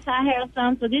 Yes, I have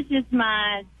some. So this is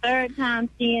my third time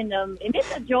seeing them, and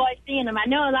it's a joy seeing them. I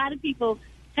know a lot of people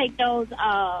take those.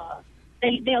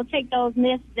 They'll take those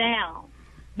nests down,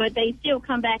 but they still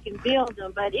come back and build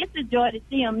them. But it's a joy to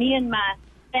see them. Me and my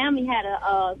family had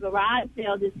a garage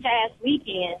sale this past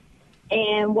weekend,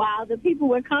 and while the people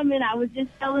were coming, I was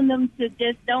just telling them to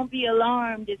just don't be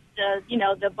alarmed. It's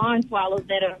the barn swallows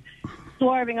that are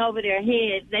swerving over their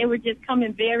heads. They were just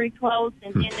coming very close,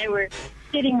 and then they were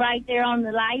sitting right there on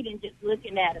the light and just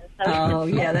looking at us. So, oh,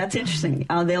 yeah, that's interesting.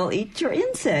 They'll eat your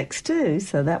insects, too,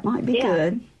 so that might be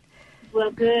good. Well,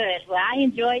 good. Well, I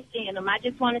enjoy seeing them. I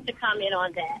just wanted to comment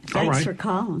on that. Thanks for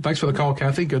calling. Thanks for the call,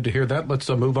 Kathy. Good to hear that. Let's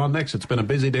move on next. It's been a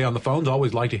busy day on the phones.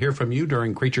 Always like to hear from you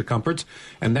during Creature Comforts.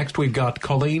 And next we've got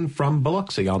Colleen from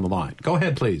Biloxi on the line. Go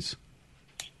ahead, please.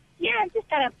 Yeah, I just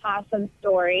got a possum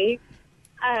story.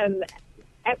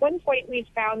 At one point, we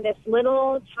found this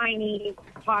little tiny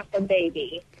possum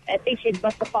baby. I think she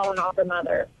must have fallen off her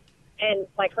mother. And,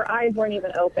 her eyes weren't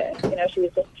even open. She was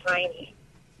just tiny.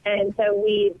 And so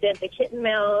we did the kitten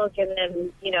milk, and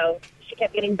then, she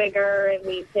kept getting bigger, and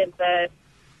we did the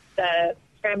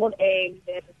scrambled eggs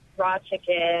and raw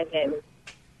chicken and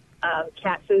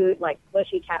cat food,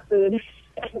 mushy cat food.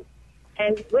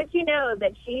 And would you know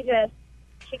that she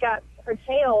got her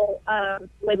tail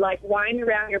would wind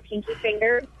around your pinky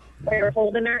finger where you're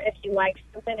holding her. If you liked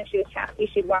something, if she was happy,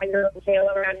 she'd wind her tail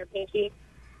around your pinky.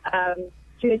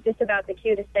 She was just about the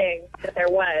cutest thing that there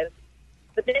was.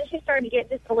 But then she started to get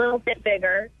just a little bit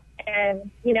bigger, and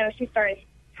she started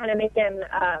kind of making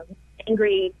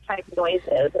angry type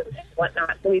noises and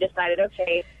whatnot. So we decided,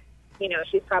 okay,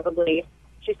 she's probably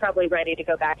ready to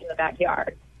go back in the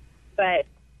backyard. But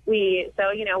we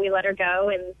let her go,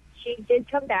 and she did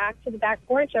come back to the back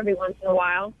porch every once in a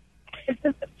while,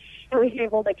 and we were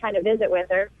able to kind of visit with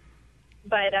her.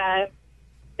 But I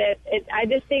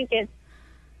just think it's,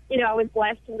 I was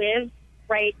blessed to live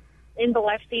right in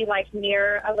Biloxi,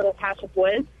 near a little patch of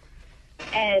woods,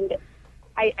 and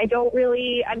I don't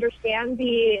really understand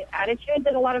the attitude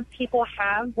that a lot of people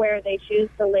have where they choose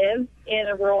to live in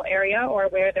a rural area or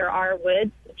where there are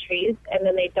woods and trees, and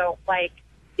then they don't like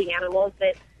the animals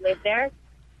that live there.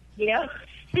 To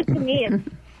me,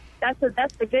 that's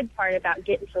the good part about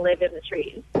getting to live in the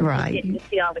trees. Right. Getting to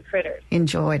see all the critters.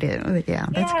 Enjoyed it. Yeah,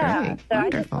 that's great. So Wonderful. I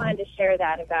just wanted to share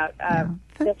that about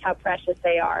just how precious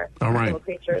they are. All right. Little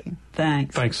creatures.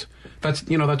 Thanks. That's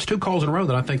that's two calls in a row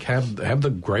that I think have the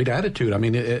great attitude. I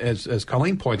mean, as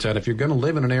Colleen points out, if you're going to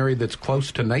live in an area that's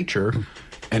close to nature,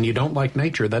 and you don't like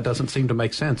nature, that doesn't seem to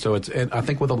make sense. So I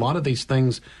think with a lot of these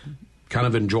things, kind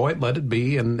of enjoy it, let it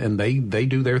be, and they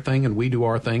do their thing and we do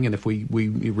our thing, and if we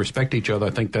respect each other, I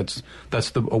think that's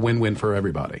a win-win for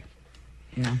everybody.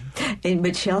 Yeah,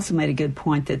 but she also made a good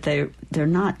point that they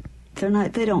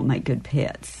don't make good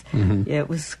pets. Mm-hmm. Yeah, it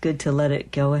was good to let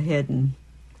it go ahead and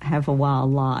have a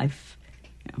wild life.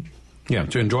 Yeah,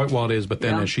 to enjoy it while it is, but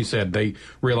then, as she said, they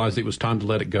realized it was time to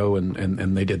let it go, and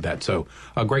they did that. So,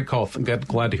 a great call.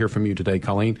 Glad to hear from you today,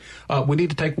 Colleen. We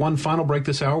need to take one final break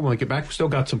this hour. When we get back, we've still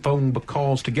got some phone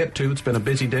calls to get to. It's been a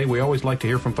busy day. We always like to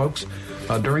hear from folks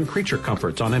during Creature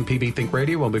Comforts on MPB Think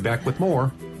Radio. We'll be back with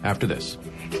more after this.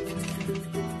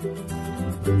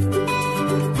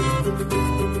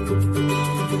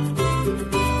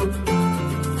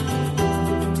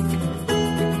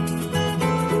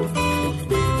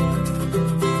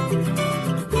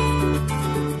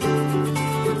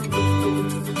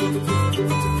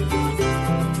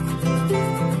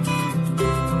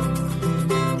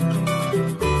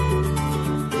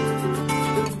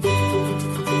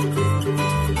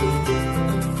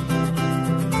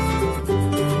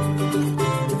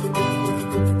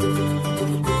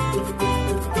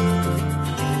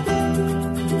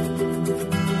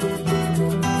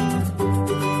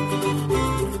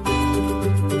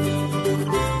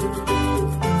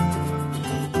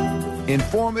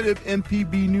 Informative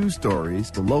MPB news stories,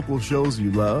 the local shows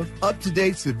you love,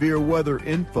 up-to-date severe weather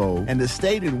info, and the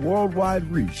state and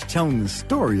worldwide reach telling the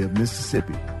story of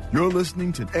Mississippi. You're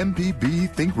listening to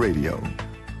MPB Think Radio.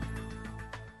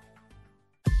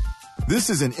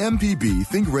 This is an MPB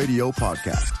Think Radio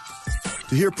podcast.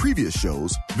 To hear previous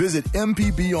shows, visit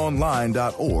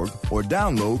mpbonline.org or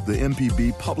download the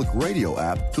MPB Public Radio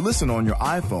app to listen on your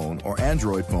iPhone or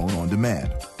Android phone on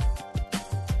demand.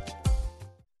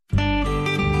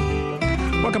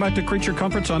 Welcome back to Creature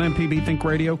Comforts on MPB Think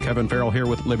Radio. Kevin Farrell here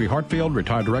with Libby Hartfield,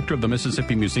 retired director of the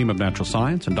Mississippi Museum of Natural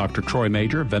Science, and Dr. Troy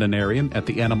Major, veterinarian at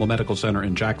the Animal Medical Center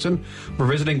in Jackson. We're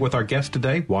visiting with our guest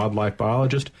today, wildlife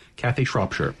biologist Kathy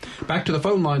Shropshire. Back to the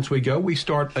phone lines we go. We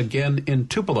start again in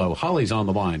Tupelo. Holly's on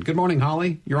the line. Good morning,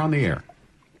 Holly. You're on the air.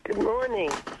 Good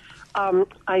morning.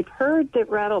 I've heard that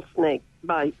rattlesnake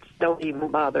bites don't even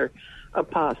bother a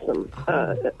possum.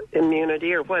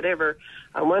 Immunity or whatever,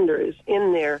 I wonder, is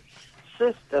in their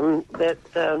system that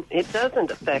it doesn't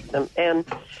affect them. And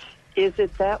is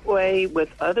it that way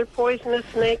with other poisonous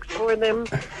snakes for them?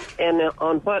 And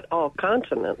on what all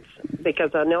continents? Because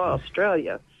I know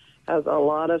Australia has a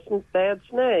lot of bad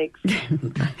snakes.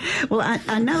 Well,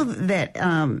 I know that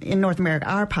in North America,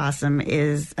 our possum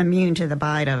is immune to the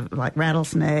bite of like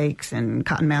rattlesnakes and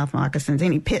cottonmouth moccasins,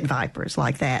 any pit vipers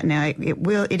like that. Now,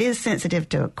 it is sensitive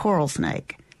to a coral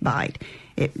snake bite.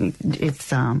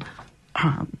 It's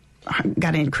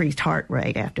got an increased heart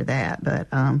rate after that. But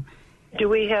do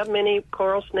we have many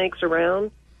coral snakes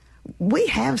around? We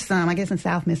have some, I guess, in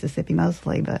South Mississippi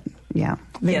mostly, but yeah,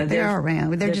 they're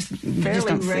around. They're just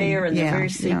fairly rare, and they're very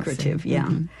secretive. Yeah,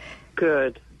 mm-hmm.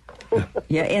 Good.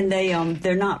 Yeah, and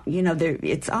they're not.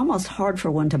 It's almost hard for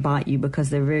one to bite you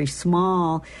because they're very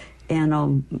small,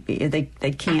 and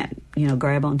they can't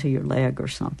grab onto your leg or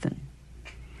something.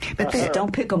 But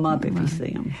don't pick them up if you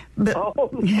see them. But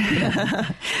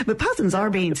possums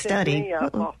are being studied. Me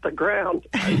up off the ground.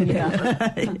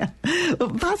 Yeah.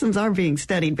 Well, possums are being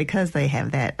studied because they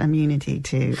have that immunity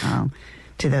to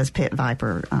those pit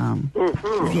viper.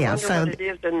 Yeah. So what it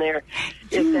is in there.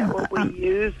 Is that what we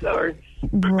use or?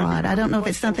 Right. I don't know if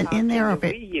it's something in there or if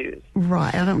it.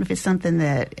 Right. I don't know if it's something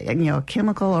that a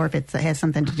chemical or if it has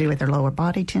something to do with their lower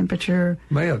body temperature.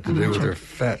 May have to do with their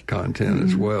fat content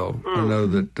as well. I know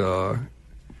that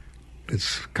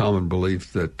it's common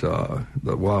belief that the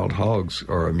wild hogs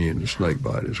are immune to snake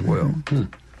bite as well,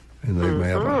 and they may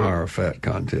have a higher fat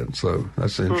content. So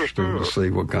that's interesting to see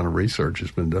what kind of research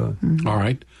has been done. All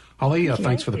right, Holly.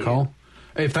 Thanks for the call.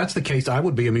 If that's the case, I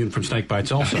would be immune from snake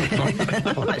bites also.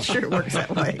 I'm not sure it works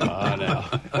that way. No.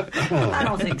 I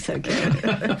don't think so,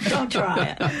 Kevin. Don't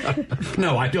try it.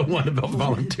 No, I don't want to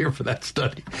volunteer for that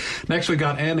study. Next, we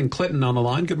got Ann and Clinton on the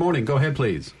line. Good morning. Go ahead,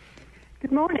 please.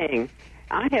 Good morning.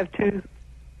 I have two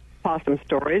possum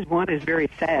stories. One is very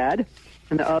sad,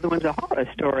 and the other one's a horror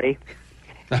story.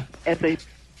 As a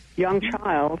young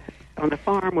child on the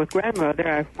farm with grandmother,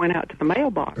 I went out to the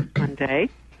mailbox one day,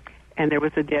 and there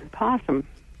was a dead possum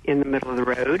in the middle of the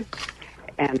road.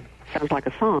 And sounds like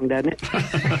a song, doesn't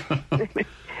it?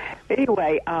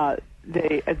 Anyway,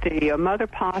 the mother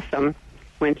possum,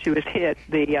 when she was hit,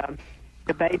 the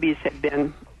babies had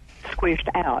been squished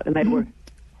out, and they were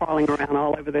crawling around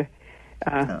all over the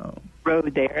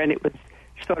road there, and it was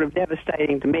sort of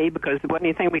devastating to me because there wasn't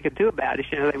anything we could do about it.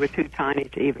 They were too tiny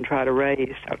to even try to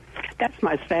raise. So that's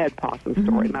my sad possum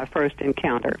story, my first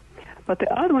encounter. But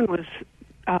the other one was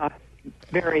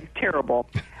very terrible.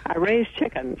 I raised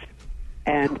chickens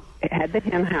and had the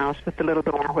hen house with the little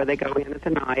door where they go in at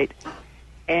the night.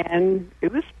 And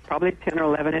it was probably 10 or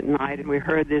 11 at night, and we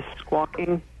heard this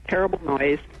squawking, terrible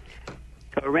noise.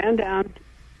 So I ran down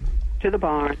to the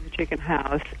barn, the chicken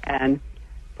house, and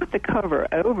put the cover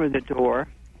over the door,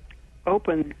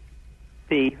 opened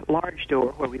the large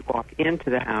door where we walk into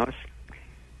the house,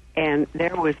 and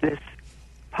there was this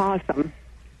possum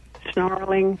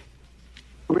snarling,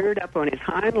 reared up on his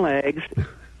hind legs,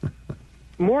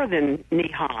 more than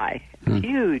knee-high,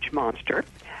 huge monster,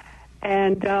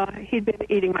 and he'd been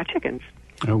eating my chickens.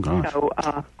 Oh, gosh. So,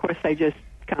 of course, they just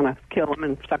kind of kill them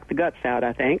and suck the guts out,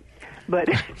 I think. But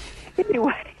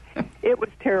anyway, it was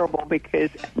terrible because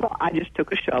I just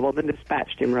took a shovel and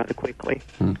dispatched him rather quickly,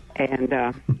 and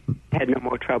had no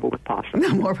more trouble with possums.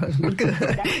 No more possums. Good.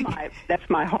 That's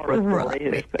my horror story. Right.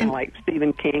 It's been like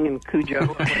Stephen King and Cujo or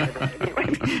whatever.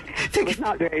 Anyway, it was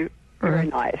not very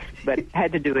nice, but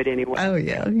had to do it anyway. Oh,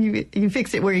 yeah. You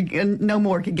fix it where no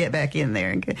more can get back in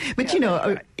there. But,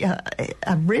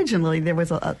 originally there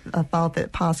was a thought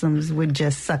that possums would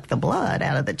just suck the blood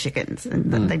out of the chickens,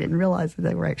 and they didn't realize that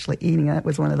they were actually eating it. That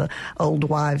was one of the old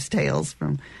wives' tales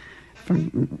from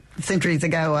from centuries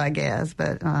ago, I guess.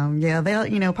 But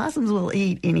possums will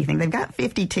eat anything. They've got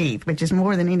 50 teeth, which is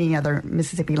more than any other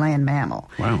Mississippi land mammal.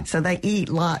 Wow! So they eat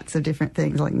lots of different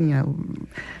things, like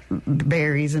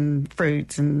berries and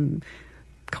fruits, and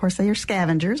of course they are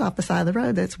scavengers off the side of the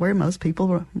road. That's where most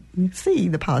people see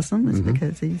the possum, is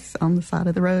because he's on the side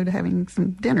of the road having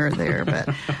some dinner there. But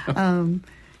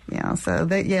so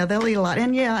they'll eat a lot,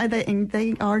 and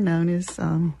they are known as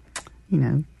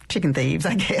chicken thieves,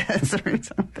 I guess, or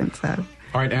something. So.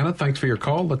 All right, Anna, thanks for your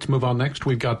call. Let's move on next.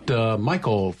 We've got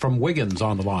Michael from Wiggins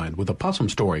on the line with a possum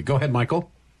story. Go ahead,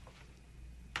 Michael.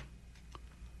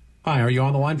 Hi, are you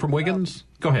on the line from Wiggins?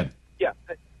 Go ahead. Yeah.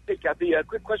 Hey, Kathy,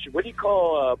 quick question. What do you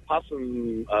call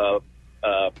possum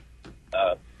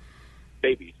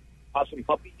babies? Possum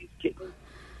puppies, kittens?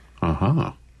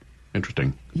 Uh-huh.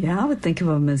 Interesting. Yeah, I would think of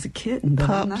them as a kitten, but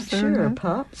I'm not Pups, sure.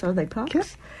 Pups? Are they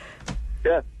pups?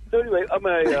 Yeah. So anyway, I'm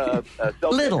a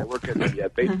cell tech. I work at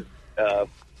the base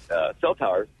cell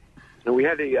towers, and we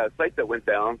had a site that went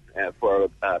down for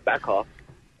a backhaul,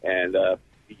 and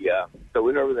so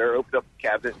went over there, opened up the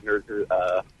cabinet, and there's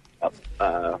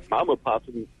a mama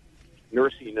possum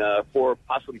nursing 4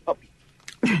 possum puppies.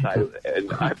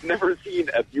 And I've never seen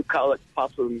a bucolic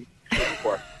possum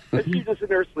before. And she's just in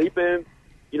there sleeping,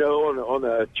 on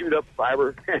a chewed up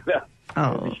fiber,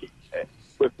 and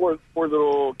with four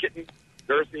little kittens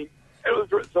nursing.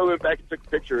 It was so I went back and took a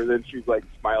picture, and then she's like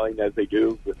smiling as they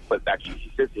do, but actually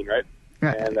she's hissing, right?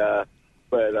 And I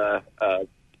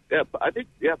think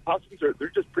possums they're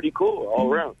just pretty cool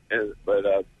all around, and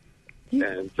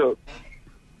so.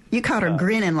 You called her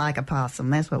grinning like a possum.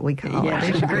 That's what we call her.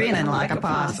 She's grinning like a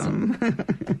possum.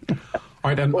 All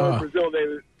right, and in Brazil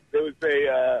they would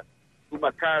say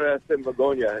uma cara sem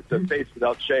vergonha. It's a face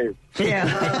without shame.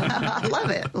 Yeah,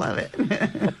 love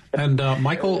it. And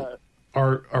Michael,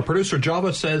 our producer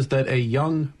Java says that a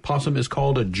young possum is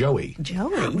called a joey.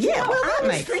 Joey? Yeah, well, that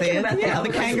makes sense. Yeah, the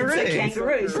kangaroos. The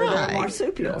kangaroos, right. The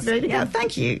marsupials. Yeah,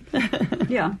 thank you.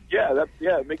 Yeah. Yeah,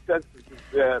 it makes sense.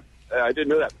 I didn't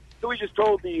know that. So we just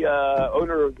told the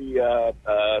owner of the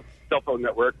cell phone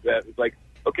network that it's like,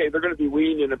 okay, they're going to be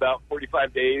weaned in about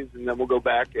 45 days, and then we'll go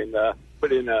back and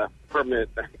put in a permanent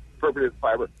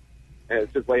fiber, and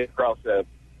it's just laying across the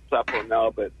platform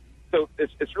now. But so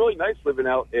it's really nice living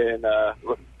out in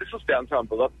this was downtown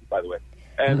Biloxi, by the way,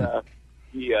 and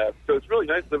so it's really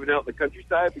nice living out in the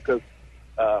countryside because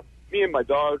me and my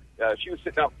dog, she was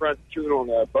sitting out front chewing on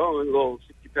a bone, a little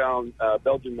 60-pound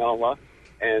Belgian Malinois,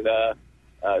 and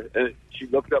she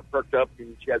looked up, perked up,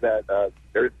 and she had that.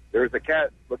 There's a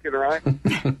cat look in her eye,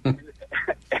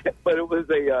 but it was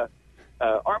a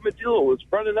armadillo was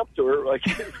running up to her like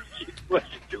she's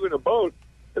chewing a bone.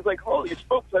 It's like, holy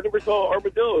smokes! I never saw an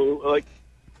armadillo like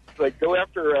go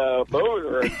after a bone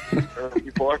or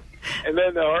before. And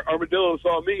then the armadillo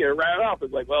saw me and ran off.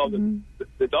 It's like, well,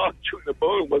 the dog chewing the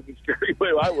bone wasn't scary the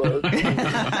way I was.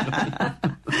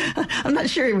 I'm not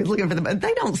sure he was looking for them, but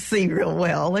they don't see real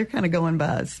well. They're kind of going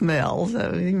by smell,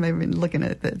 so he may have been looking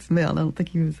at that smell. I don't think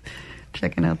he was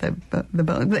checking out the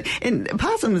bone. And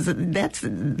possums,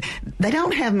 they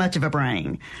don't have much of a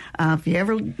brain. If you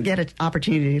ever get an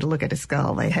opportunity to look at a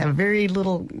skull, they have very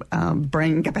little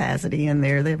brain capacity in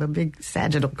there. They have a big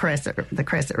sagittal crest, the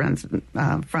crest that runs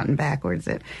front and backwards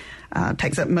that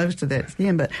takes up most of that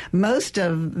skin. But most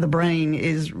of the brain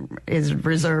is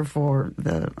reserved for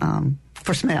the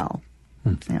for smell.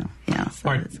 Yeah. So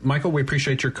all right, Michael, we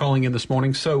appreciate your calling in this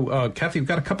morning. So, Kathy, we've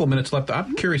got a couple of minutes left.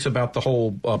 I'm curious about the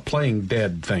whole playing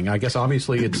dead thing. I guess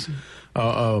obviously it's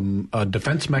a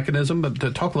defense mechanism,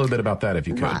 but talk a little bit about that if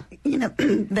you could. Right.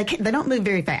 They don't move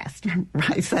very fast,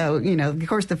 right? So, of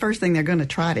course, the first thing they're going to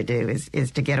try to do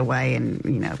is to get away and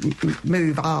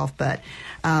move off. But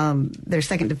their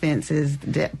second defense is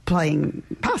playing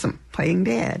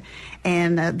dead,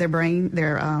 and their brain,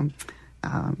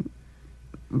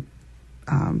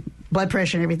 blood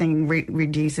pressure and everything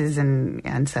reduces,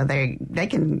 and so they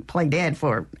can play dead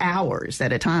for hours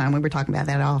at a time. We were talking about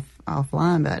that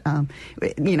offline, but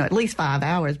at least 5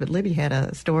 hours. But Libby had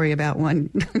a story about one.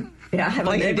 Yeah, I have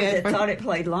a neighbor that thought it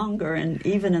played longer, and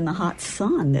even in the hot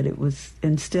sun, that it was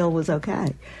and still was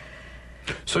okay.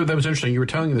 So that was interesting. You were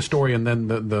telling the story, and then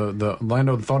the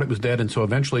landowner thought it was dead, and so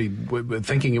eventually,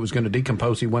 thinking it was going to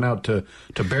decompose, he went out to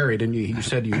bury it. And you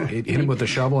said you hit him with a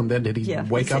shovel, and then did he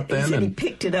wake up then? He said he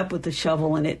picked it up with the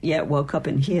shovel, and it woke up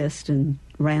and hissed and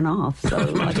ran off. So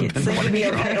like, it seemed to be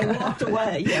okay. Or walked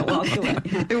away. Yeah, walked away.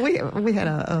 We had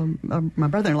my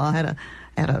brother-in-law had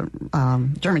a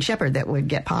German Shepherd that would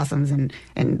get possums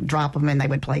and drop them, and they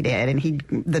would play dead. And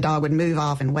the dog would move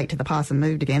off and wait till the possum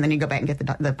moved again. Then he'd go back and get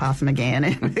the possum again,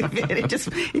 and move it.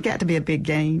 It got to be a big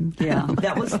game. Yeah,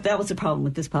 that was the problem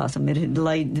with this possum. It had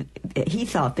laid. He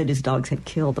thought that his dogs had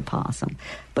killed the possum,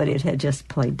 but it had just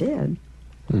played dead.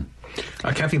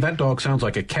 Kathy, that dog sounds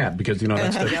like a cat because,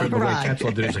 that's the way cats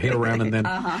love to do is hit around and then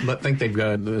think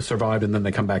they've survived and then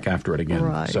they come back after it again.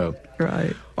 Right. So,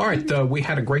 right. All right. We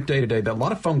had a great day today. A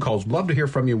lot of phone calls. Love to hear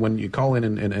from you when you call in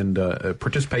and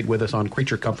participate with us on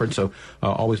Creature Comforts. So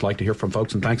always like to hear from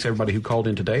folks. And thanks everybody who called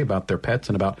in today about their pets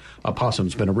and about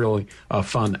possums. It's been a really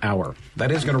fun hour.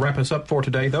 That is going to wrap us up for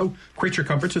today, though. Creature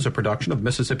Comforts is a production of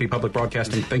Mississippi Public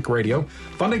Broadcasting Think Radio.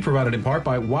 Funding provided in part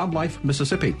by Wildlife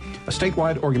Mississippi, a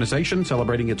statewide organization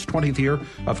celebrating its 20th year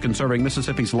of conserving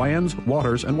Mississippi's lands,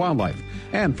 waters, and wildlife,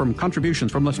 and from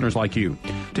contributions from listeners like you.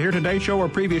 To hear today's show or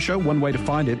previous show, one way to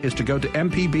find it is to go to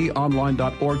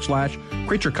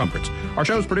mpbonline.org/Creature Comforts. Our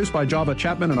show is produced by Java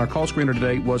Chapman, and our call screener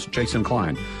today was Jason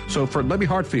Klein. So for Libby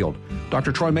Hartfield,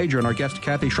 Dr. Troy Major, and our guest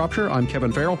Kathy Shropshire, I'm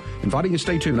Kevin Farrell, inviting you to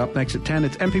stay tuned. Up next at 10,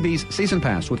 it's MPB's Season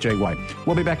Pass with Jay White.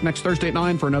 We'll be back next Thursday at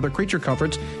 9 for another Creature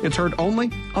Comforts. It's heard only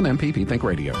on MPB Think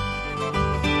Radio.